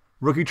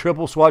 Rookie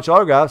triple swatch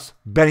autographs,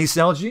 Benny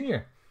Snell Jr.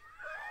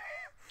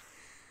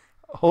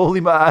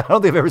 Holy, I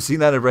don't think I've ever seen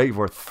that in a break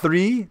before.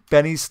 3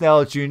 Benny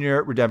Snell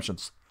Jr.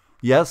 redemptions.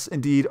 Yes,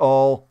 indeed,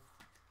 all.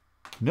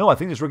 No, I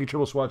think this rookie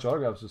triple swatch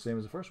autograph is the same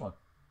as the first one.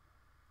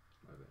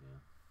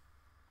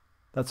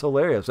 That's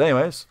hilarious.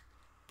 Anyways,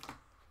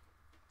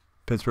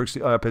 Pittsburgh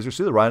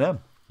Steelers, Ryan M.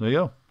 There you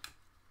go.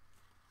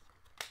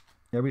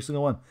 Every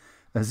single one.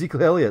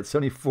 Ezekiel Elliott,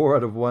 74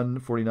 out of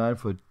 149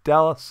 for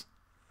Dallas.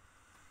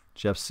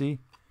 Jeff C.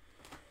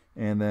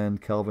 And then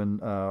Kelvin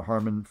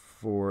Harmon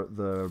for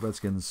the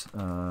Redskins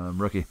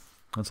rookie.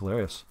 That's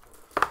hilarious.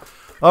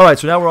 All right,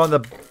 so now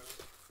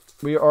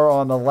we are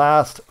on the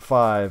last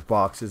 5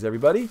 boxes,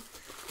 everybody.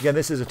 Again,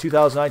 this is a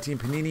 2019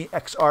 Panini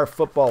XR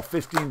Football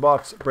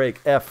 15-box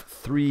break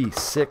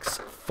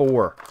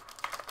F364.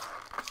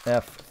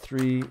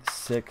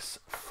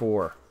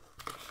 F364.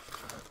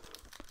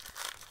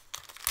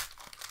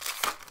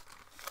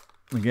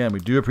 Again, we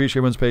do appreciate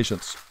everyone's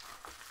patience.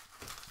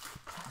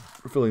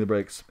 We're filling the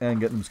breaks and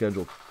getting them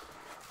scheduled.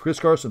 Chris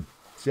Carson,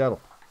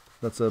 Seattle.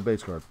 That's a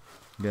base card.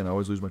 Again, I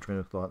always lose my train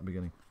of thought at the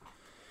beginning.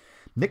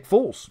 Nick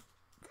Foles,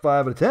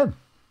 5 out of 10.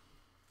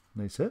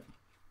 Nice hit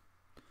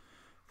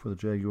for the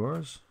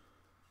Jaguars.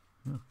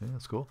 Okay,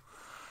 that's cool.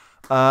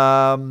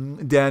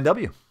 Dan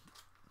W.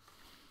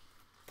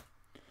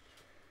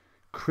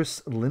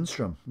 Chris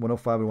Lindstrom,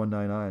 105 and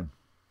 199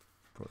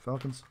 for the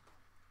Falcons.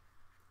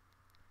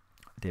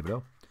 David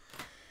O.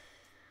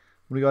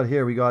 What do we got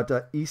here? We got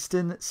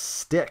Easton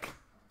Stick.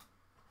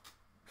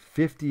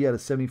 50 out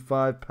of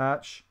 75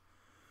 patch.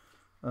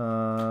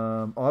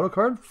 Auto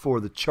card for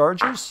the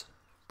Chargers.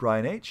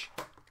 Brian H.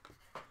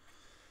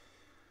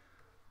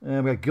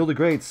 And we got Gilded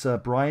Greats.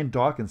 Brian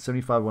Dawkins,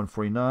 75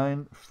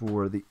 149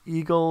 for the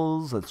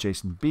Eagles. That's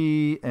Jason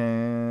B.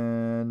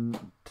 And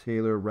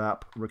Taylor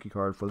Rapp, rookie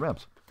card for the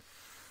Rams.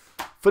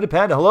 Footed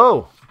Panda,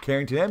 hello.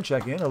 Carrington M,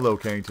 check in. Hello,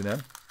 Carrington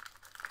M.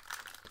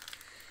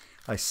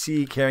 I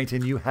see,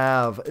 Carrington, you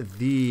have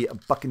the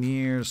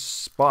Buccaneers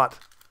spot.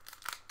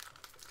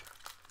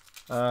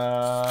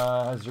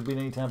 Has there been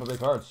any Tampa Bay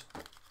cards?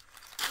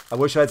 I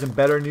wish I had some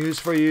better news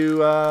for you,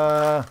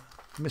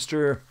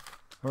 Mr.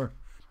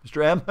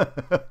 M.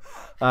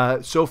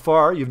 So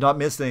far, you've not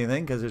missed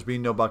anything because there's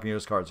been no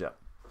Buccaneers cards yet.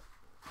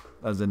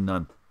 As in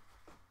none.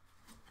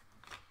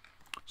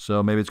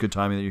 So maybe it's good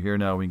timing that you're here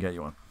now. We can get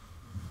you one.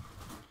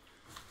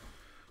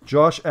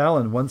 Josh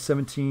Allen,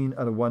 117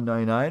 out of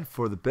 199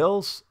 for the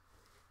Bills.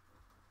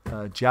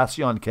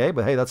 Jason K,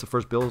 but hey, that's the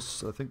first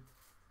Bills. I think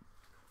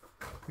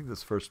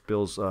this first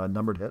Bills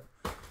numbered hit.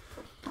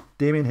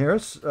 Damian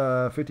Harris,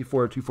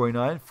 54 of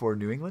 249 for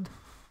New England.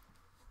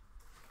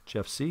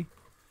 Jeff C.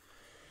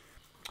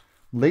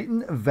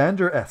 Leighton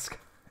Vander Esk,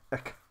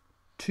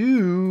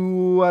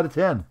 2 out of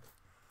 10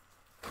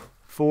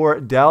 for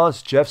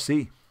Dallas. Jeff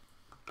C.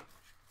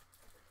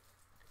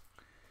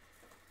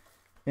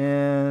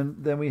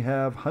 And then we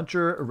have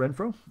Hunter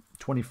Renfrow,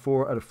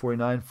 24 out of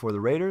 49 for the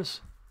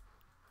Raiders.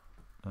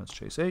 That's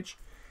Chase H.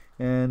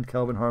 And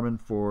Kelvin Harmon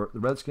for the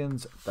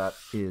Redskins. That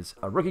is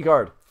a rookie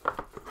card.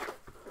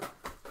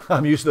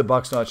 I'm used to the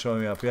Bucks not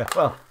showing up. Yeah,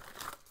 well,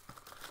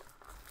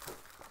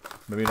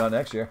 maybe not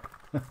next year.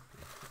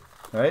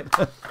 All right?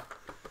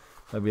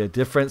 That'd be a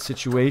different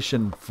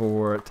situation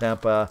for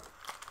Tampa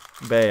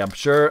Bay. I'm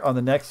sure on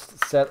the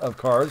next set of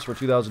cards for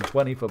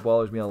 2020 football,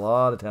 there's been a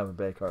lot of Tampa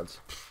Bay cards.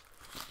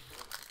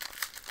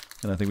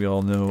 And I think we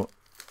all know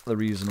the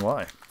reason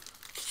why.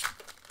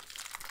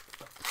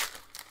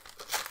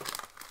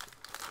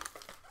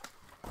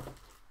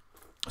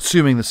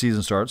 Assuming the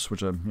season starts,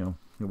 which it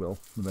will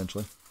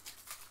eventually.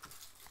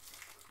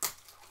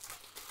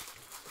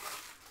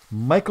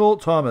 Michael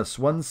Thomas,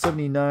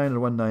 179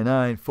 and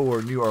 199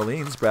 for New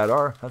Orleans. Brad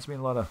R. Hasn't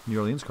been a lot of New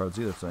Orleans cards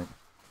either tonight.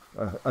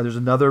 There's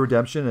another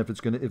redemption. If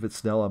it's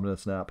Snell, I'm gonna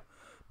snap.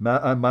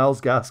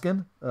 Miles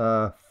Gaskin,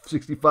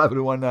 65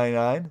 and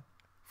 199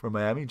 for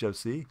Miami. Jeff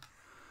C.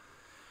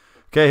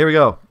 Okay, here we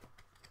go.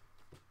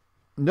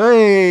 No,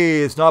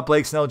 it's not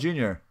Blake Snell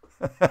Jr.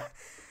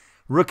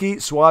 Rookie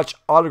swatch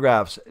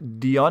autographs.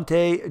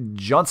 Deontay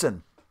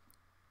Johnson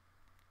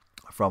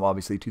from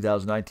obviously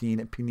 2019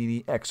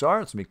 Panini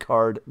XR. It's going to be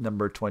card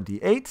number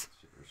 28.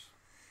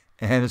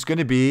 And it's going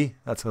to be,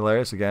 that's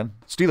hilarious again,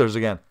 Steelers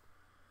again.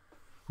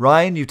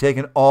 Ryan, you've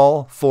taken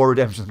all 4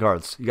 redemption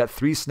cards. You got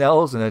 3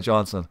 Snells and a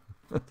Johnson.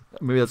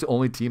 Maybe that's the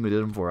only team they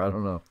did them for. I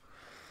don't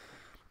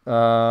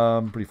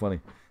know. Pretty funny.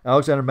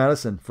 Alexander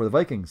Madison for the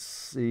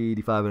Vikings.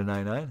 85 and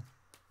 99.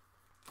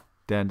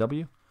 Dan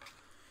W.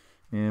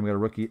 And we got a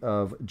rookie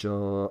of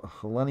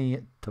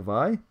Jahlani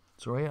Tavai.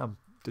 Sorry, I'm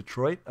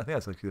Detroit. I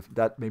think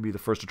that may be the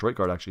first Detroit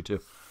card actually too.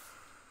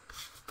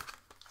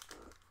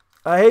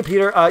 Hey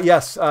Peter.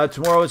 Yes,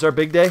 tomorrow is our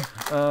big day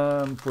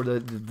for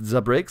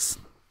the breaks.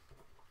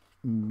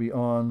 We'll be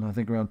on, I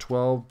think, around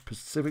 12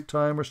 Pacific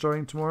time. We're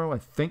starting tomorrow, I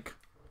think.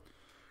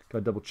 Got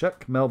to double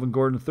check. Melvin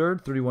Gordon III,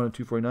 31 and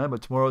 249.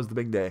 But tomorrow is the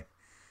big day.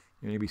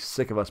 You're gonna be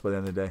sick of us by the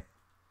end of the day.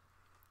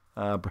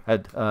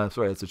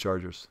 Sorry, that's the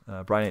Chargers.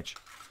 Brian H.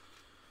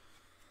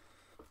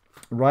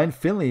 Ryan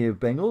Finley of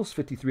Bengals,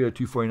 53 out of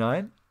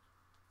 249.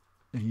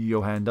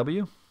 Johan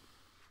W.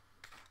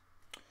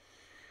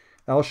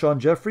 Alshon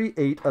Jeffrey,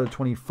 8 out of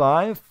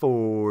 25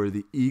 for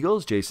the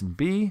Eagles. Jason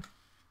B.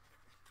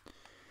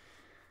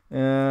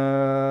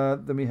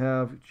 Then we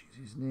have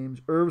his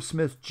names. Irv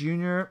Smith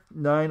Jr.,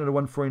 9 out of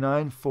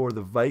 149 for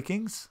the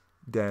Vikings.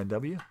 Dan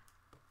W.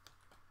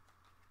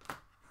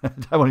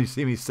 I want you to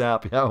see me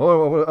snap. Yeah,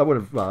 I would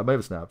have. Well, I might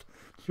have snapped.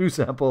 True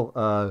sample.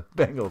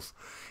 Bengals.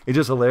 It's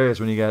just hilarious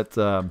when you get.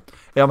 I'm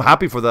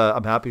happy for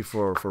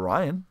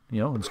Ryan.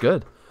 It's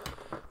good.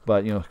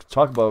 But,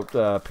 talk about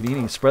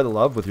Panini. Spread the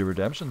love with your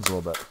redemptions a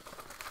little bit.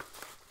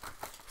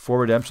 4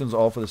 redemptions,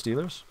 all for the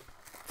Steelers.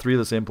 3 of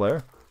the same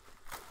player.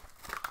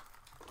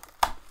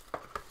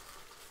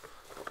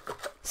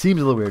 Seems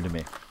a little weird to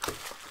me.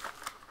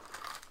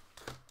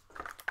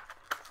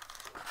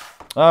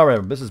 All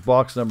right, this is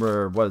box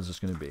number, what is this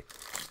going to be?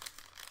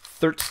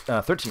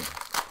 13.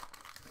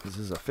 This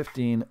is a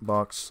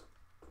 15-box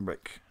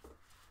break.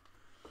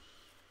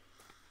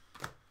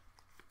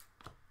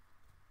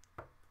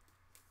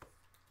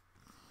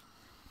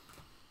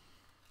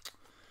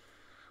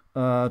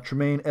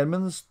 Tremaine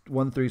Edmonds,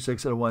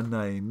 136 out of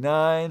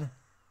 199.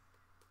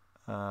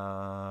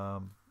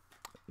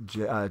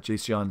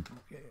 Jason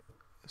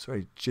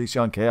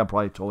K. I'm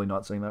probably totally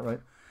not saying that right.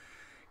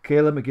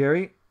 Caleb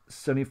McGarry,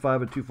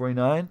 75 of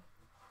 249.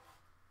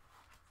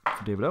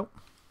 For David O.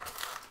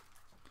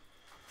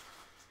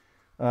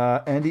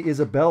 Andy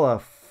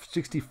Isabella,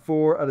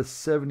 64 out of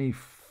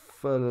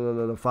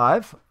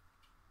 75.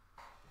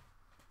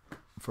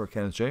 For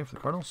Kenneth J. for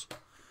the Cardinals.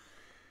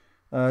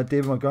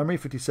 David Montgomery,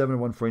 57 of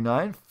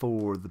 149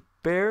 for the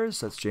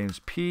Bears. That's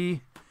James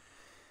P.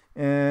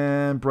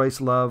 And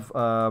Bryce Love,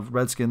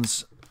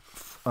 Redskins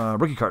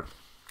rookie card.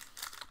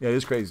 Yeah, it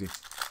is crazy.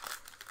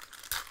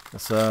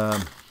 It's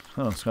I don't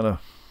know, it's kind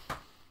of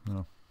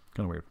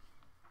weird.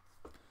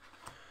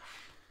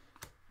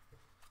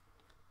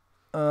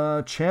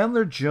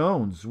 Chandler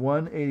Jones,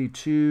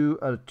 182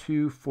 out of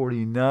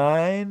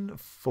 249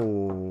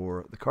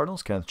 for the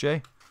Cardinals. Kenneth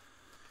J.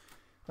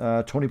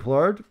 Tony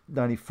Pollard,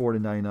 94 to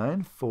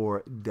 99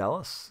 for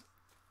Dallas.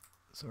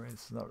 Sorry,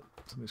 it's not,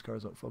 some of these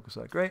cards don't focus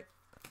that great.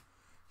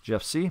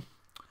 Jeff C.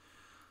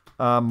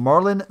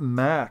 Marlon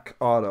Mack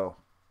auto,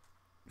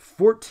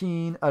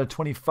 14 out of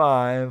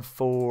 25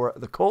 for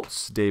the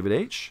Colts. David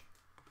H.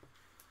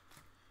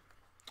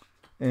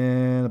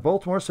 And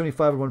Baltimore,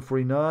 75 of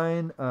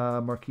 149.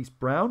 Marquise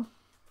Brown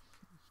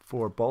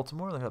for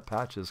Baltimore. They got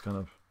patches kind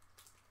of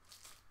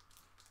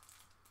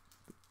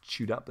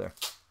chewed up there.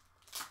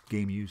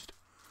 Game used.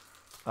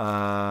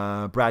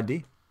 Brad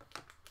D.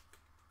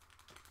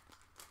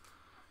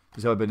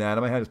 Just have a banana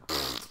in my hand.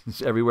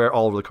 It's everywhere,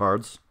 all over the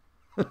cards.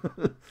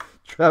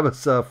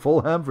 Travis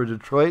Fulham for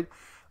Detroit.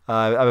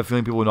 I have a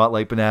feeling people will not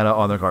like banana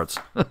on their cards.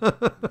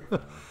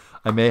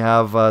 I may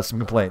have some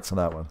complaints on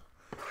that one.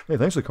 Hey,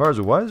 thanks for the cards.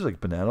 Why is there like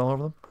banana all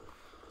over them?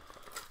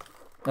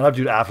 I'll have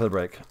to do it after the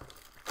break.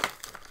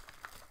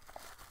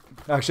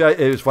 Actually,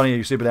 it was funny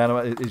you say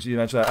banana. You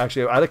mentioned that.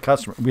 Actually, I had a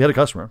customer. We had a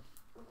customer.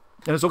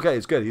 And it's okay.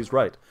 It's good. He's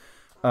right.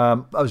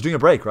 I was doing a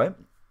break, right?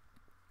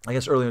 I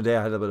guess earlier in the day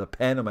I had a bit of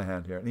pen in my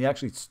hand here. And he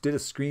actually did a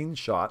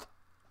screenshot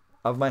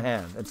of my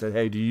hand and said,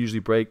 hey, do you usually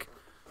break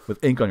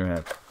with ink on your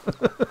hand?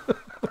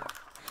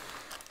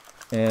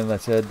 And I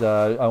said,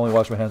 I only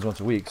wash my hands once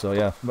a week. So,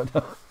 yeah. But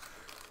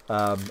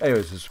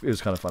anyways, it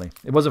was kind of funny.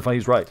 It wasn't funny.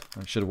 He's right.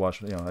 I should have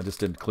washed it. I just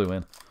didn't clue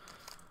in.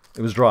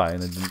 It was dry.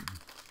 And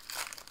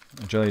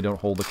I generally don't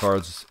hold the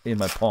cards in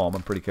my palm.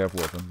 I'm pretty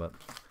careful with them. But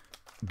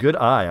good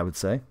eye, I would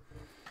say.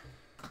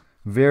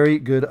 Very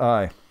good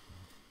eye.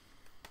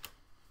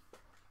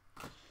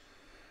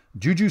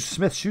 Juju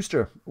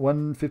Smith-Schuster,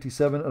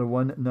 157 out of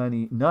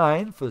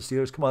 199 for the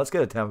Steelers. Come on, let's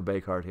get a Tampa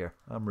Bay card here.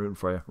 I'm rooting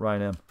for you.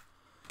 Ryan M.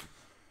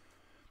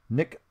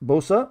 Nick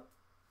Bosa,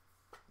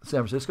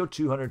 San Francisco,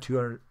 200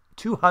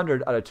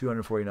 out of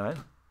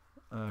 249.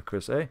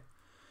 Chris A.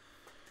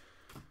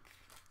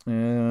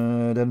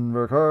 And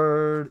Denver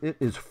card. It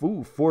is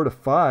 4 to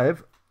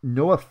 5.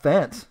 Noah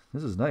Fant.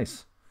 This is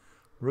nice.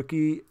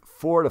 Rookie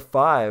 4 to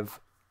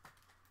 5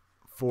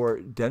 for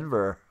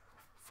Denver.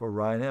 For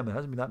Ryan M. It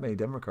hasn't been that many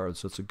Denver cards,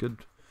 so it's a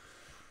good,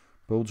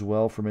 bodes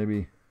well for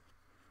maybe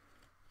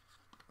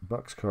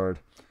Bucks card.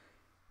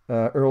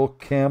 Earl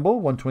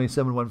Campbell,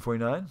 127,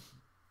 149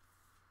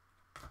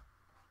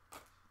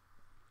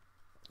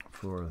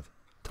 for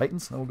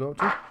Titans. That will go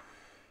to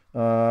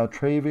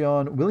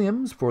Travion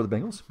Williams for the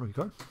Bengals. Rookie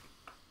card.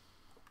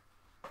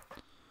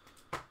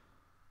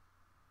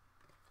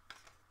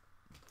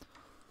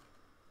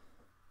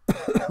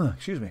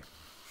 Excuse me.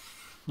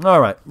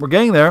 All right, we're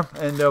getting there,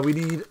 and we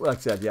need, like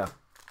I said, yeah.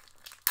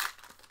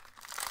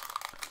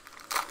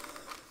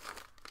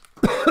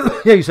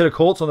 Yeah, you said a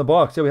Colts on the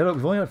box. Yeah,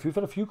 we've only had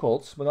a few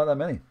Colts, but not that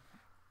many.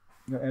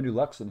 You got Andrew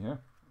Lux in here.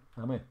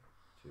 How many?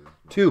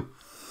 Two.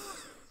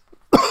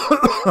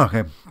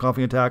 Okay,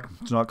 coughing attack.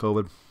 It's not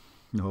COVID.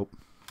 Nope,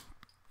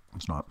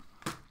 it's not.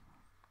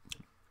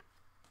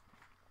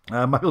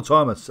 Michael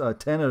Thomas,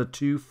 10 out of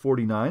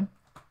 249.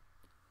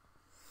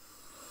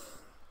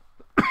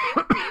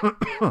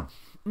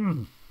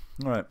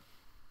 All right.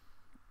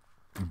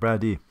 Brad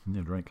D. You need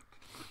a drink.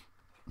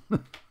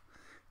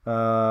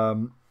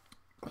 Clellan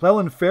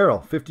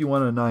Farrell,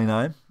 51 of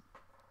 99.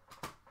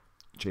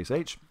 Chase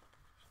H.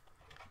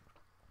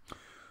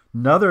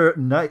 Another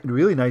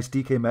really nice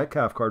DK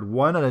Metcalf card.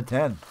 1 out of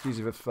 10. Geez,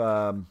 if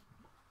I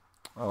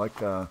like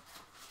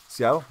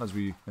Seattle, as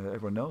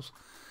everyone knows.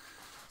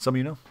 Some of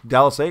you know.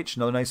 Dallas H.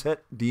 Another nice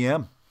hit.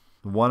 DM.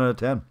 1 out of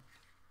 10.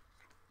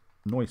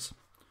 Nice.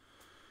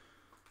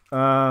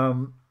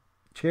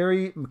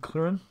 Terry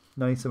McLaurin,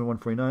 97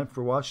 149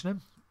 for Washington.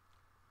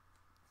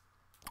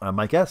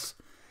 Mike S.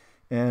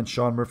 And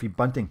Sean Murphy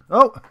Bunting.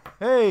 Oh,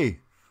 hey.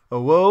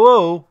 Oh, whoa,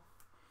 whoa.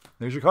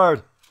 There's your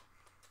card.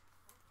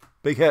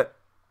 Big hit.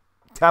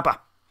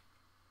 Tampa.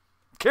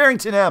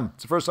 Carrington M.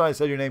 It's the first time I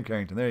said your name,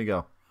 Carrington. There you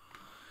go.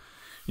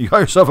 You got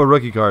yourself a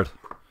rookie card.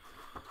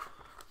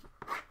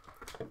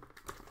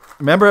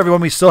 Remember,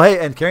 everyone, we still,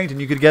 hey, and Carrington,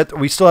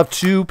 we still have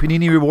 2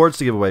 Panini rewards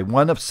to give away.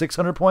 One of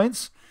 600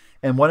 points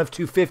and one of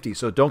 250.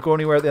 So don't go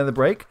anywhere at the end of the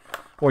break.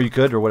 Or you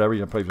could, or whatever.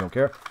 You probably don't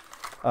care.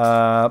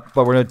 But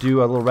we're going to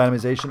do a little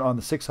randomization on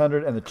the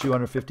 600 and the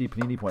 250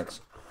 Panini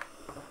points.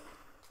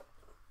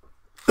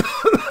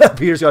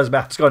 Peter's got his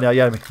mask on now.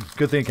 Yeah, I mean,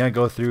 good thing he can't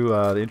go through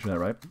the internet,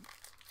 right?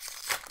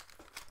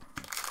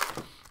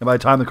 And by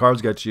the time the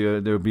cards get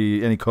you, there would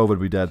be any COVID would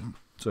be dead.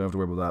 So you don't have to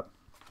worry about that.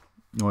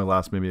 It only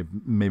lasts maybe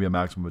a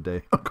maximum of a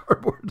day on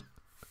cardboard.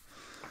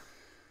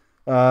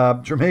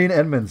 Jermaine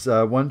Edmonds,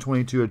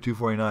 122 at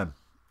 249.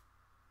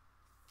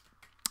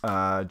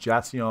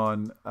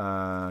 Jason,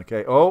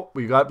 okay. Oh,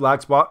 we got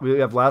Black Spot. We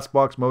have Last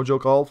Box Mojo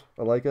called.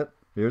 I like it.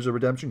 Here's a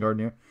redemption card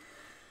in here.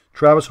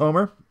 Travis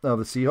Homer of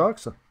the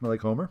Seahawks. I like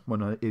Homer.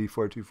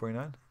 184 at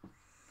 249.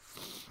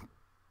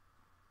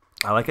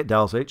 I like it.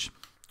 Dallas H.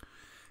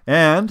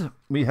 And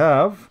we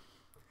have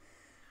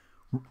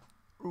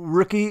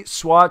rookie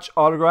swatch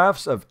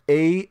autographs of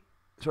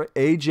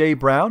A.J.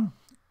 Brown.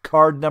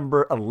 Card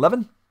number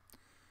 11.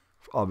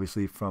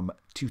 Obviously from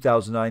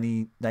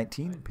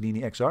 2019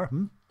 Panini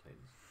XR.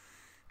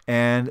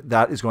 And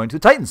that is going to the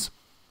Titans.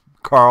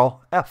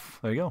 Carl F.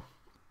 There you go.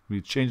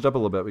 We changed up a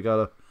little bit. We got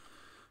a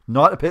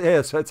hey,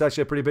 it's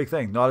actually a pretty big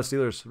thing. Not a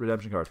Steelers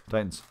redemption card.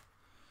 Titans.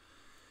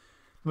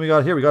 We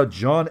got a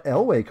John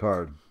Elway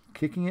card.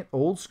 Kicking it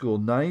old school.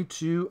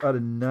 92 out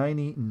of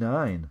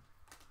 99.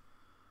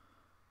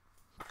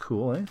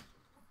 Cool, eh?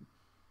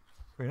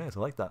 Very nice.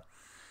 I like that.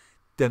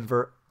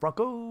 Denver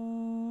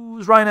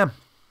Broncos. Ryan M.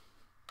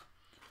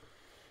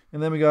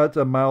 And then we got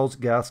Myles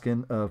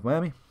Gaskin of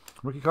Miami.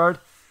 Rookie card.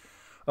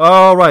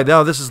 All right,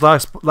 now this is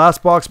last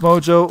box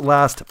mojo,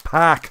 last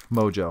pack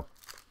mojo.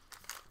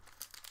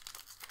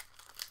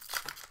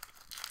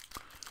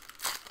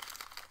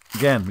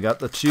 Again, we got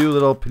the 2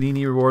 little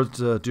Panini rewards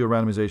to do a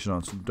randomization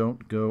on, so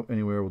don't go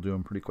anywhere. We'll do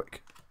them pretty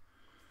quick.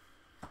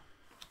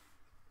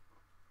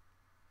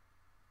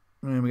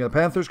 And we got a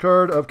Panthers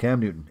card of Cam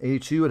Newton,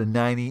 82 out of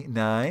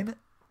 99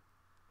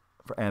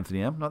 for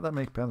Anthony M. Not that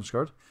many Panthers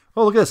cards.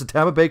 Oh, look at this. The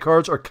Tampa Bay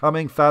cards are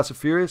coming fast and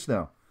furious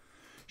now.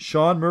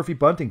 Sean Murphy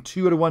Bunting,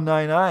 2 out of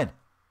 199.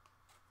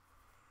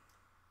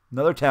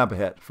 Another Tampa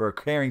hit for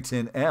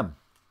Carrington M.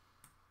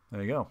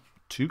 There you go.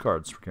 2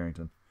 cards for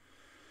Carrington.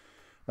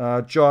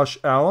 Josh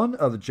Allen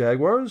of the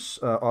Jaguars.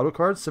 Auto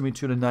cards,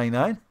 72 out of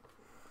 99.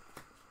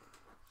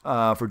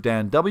 For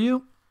Dan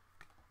W.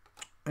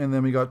 And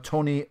then we got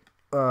Tony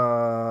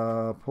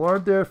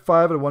Pollard there,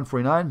 5 out of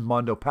 149.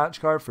 Mondo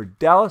patch card for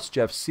Dallas.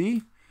 Jeff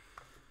C.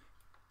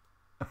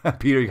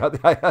 Peter, you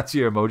got that's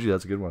your emoji.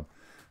 That's a good one.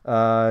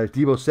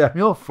 Deebo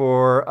Samuel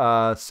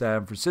for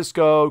San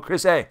Francisco.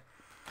 Chris A.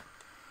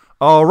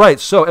 All right,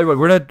 so everyone,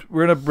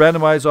 we're gonna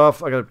randomize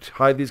off. I gotta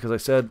hide these because I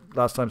said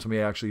last time somebody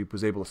actually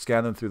was able to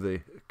scan them through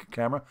the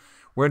camera.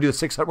 We're gonna do the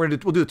 600.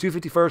 We'll do the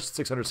 250 first,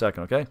 600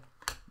 second. Okay.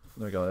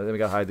 There we go. Then we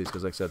gotta hide these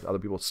because, like I said, other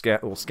people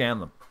will scan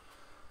them.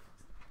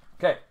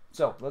 Okay,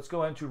 so let's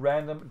go into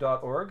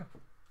random.org.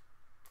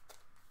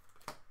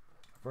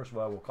 First of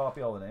all, we'll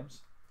copy all the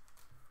names.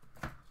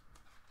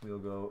 We'll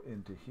go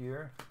into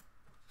here.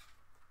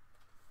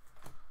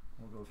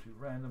 We'll go to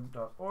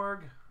random.org.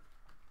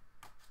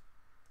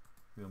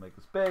 We'll make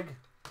this big.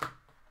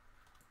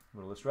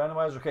 We'll list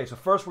randomizer. Okay, so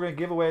first we're going to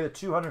give away the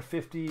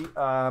 250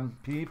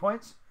 PD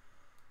points.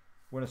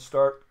 We're going to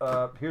start,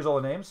 here's all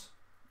the names,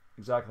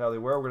 exactly how they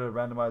were. We're going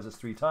to randomize this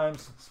 3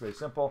 times. It's very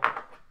simple.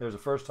 There's the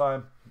first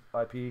time,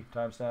 IP,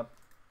 timestamp.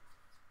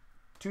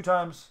 2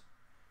 times.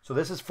 So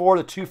this is for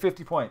the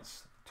 250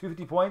 points.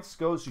 250 points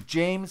goes to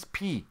James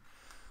P.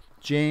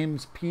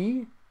 James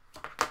P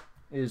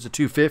is a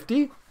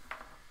 250.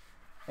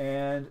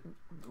 And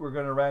we're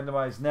going to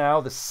randomize now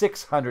the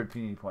 600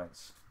 Panini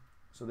points.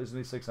 So this is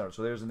the 600.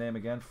 So there's the name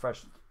again.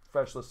 Fresh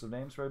list of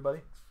names for everybody.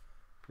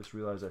 Just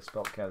realized I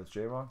spelled Kenneth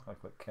J wrong. I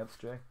put Kenneth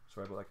J.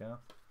 Sorry about that, Kenneth.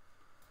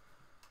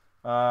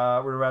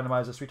 We're going to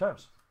randomize this 3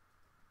 times.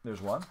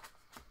 There's 1.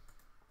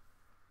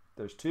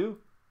 There's 2.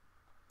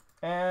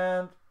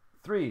 And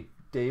 3.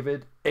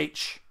 David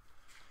H.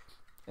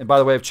 And by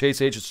the way, if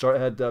Chase H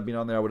had been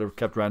on there, I would have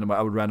kept random.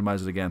 I would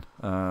randomize it again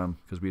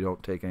because we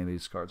don't take any of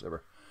these cards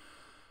ever.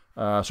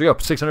 So you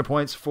got 600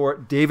 points for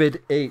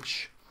David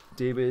H.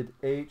 David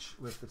H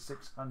with the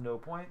 600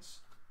 points.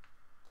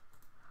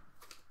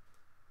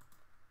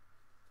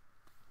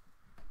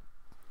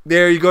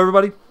 There you go,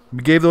 everybody.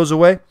 We gave those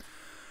away.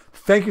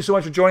 Thank you so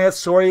much for joining us.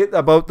 Sorry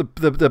about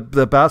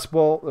the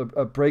basketball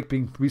break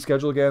being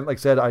rescheduled again. Like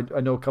I said, I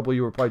know a couple of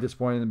you were probably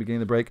disappointed in the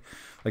beginning of the break.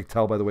 I can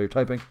tell by the way you're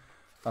typing.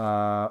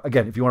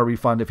 Again, if you want a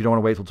refund, if you don't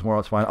want to wait till tomorrow,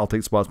 it's fine. I'll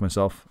take the spots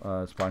myself.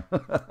 It's fine.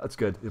 That's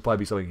good. It'll probably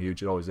be something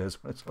huge. It always is.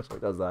 It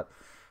does that.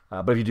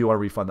 But if you do want a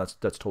refund, that's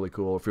totally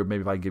cool. If you're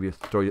maybe if I can give you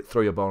throw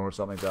you a bone or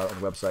something like that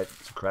on the website,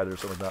 some credit or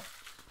something like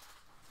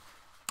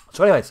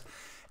So anyways,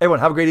 everyone,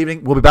 have a great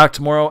evening. We'll be back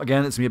tomorrow.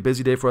 Again, it's going to be a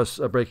busy day for us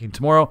breaking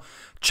tomorrow.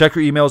 Check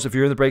your emails if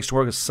you're in the breaks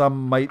tomorrow, because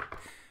some might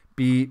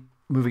be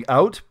moving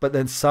out, but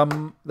then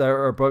some that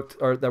are booked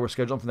or that were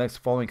scheduled for the next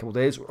following couple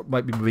days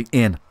might be moving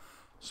in.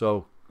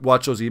 So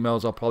watch those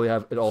emails. I'll probably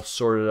have it all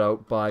sorted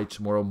out by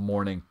tomorrow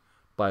morning,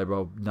 by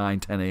about 9,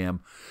 10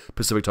 a.m.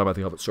 Pacific time. I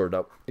think I'll have it sorted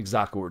out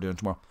exactly what we're doing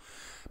tomorrow.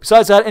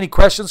 Besides that, any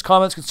questions,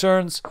 comments,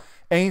 concerns,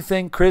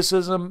 anything,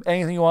 criticism,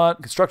 anything you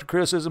want, constructive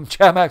criticism,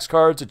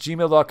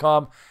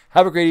 chatmaxcards@gmail.com.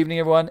 Have a great evening,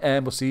 everyone,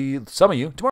 and we'll see some of you tomorrow.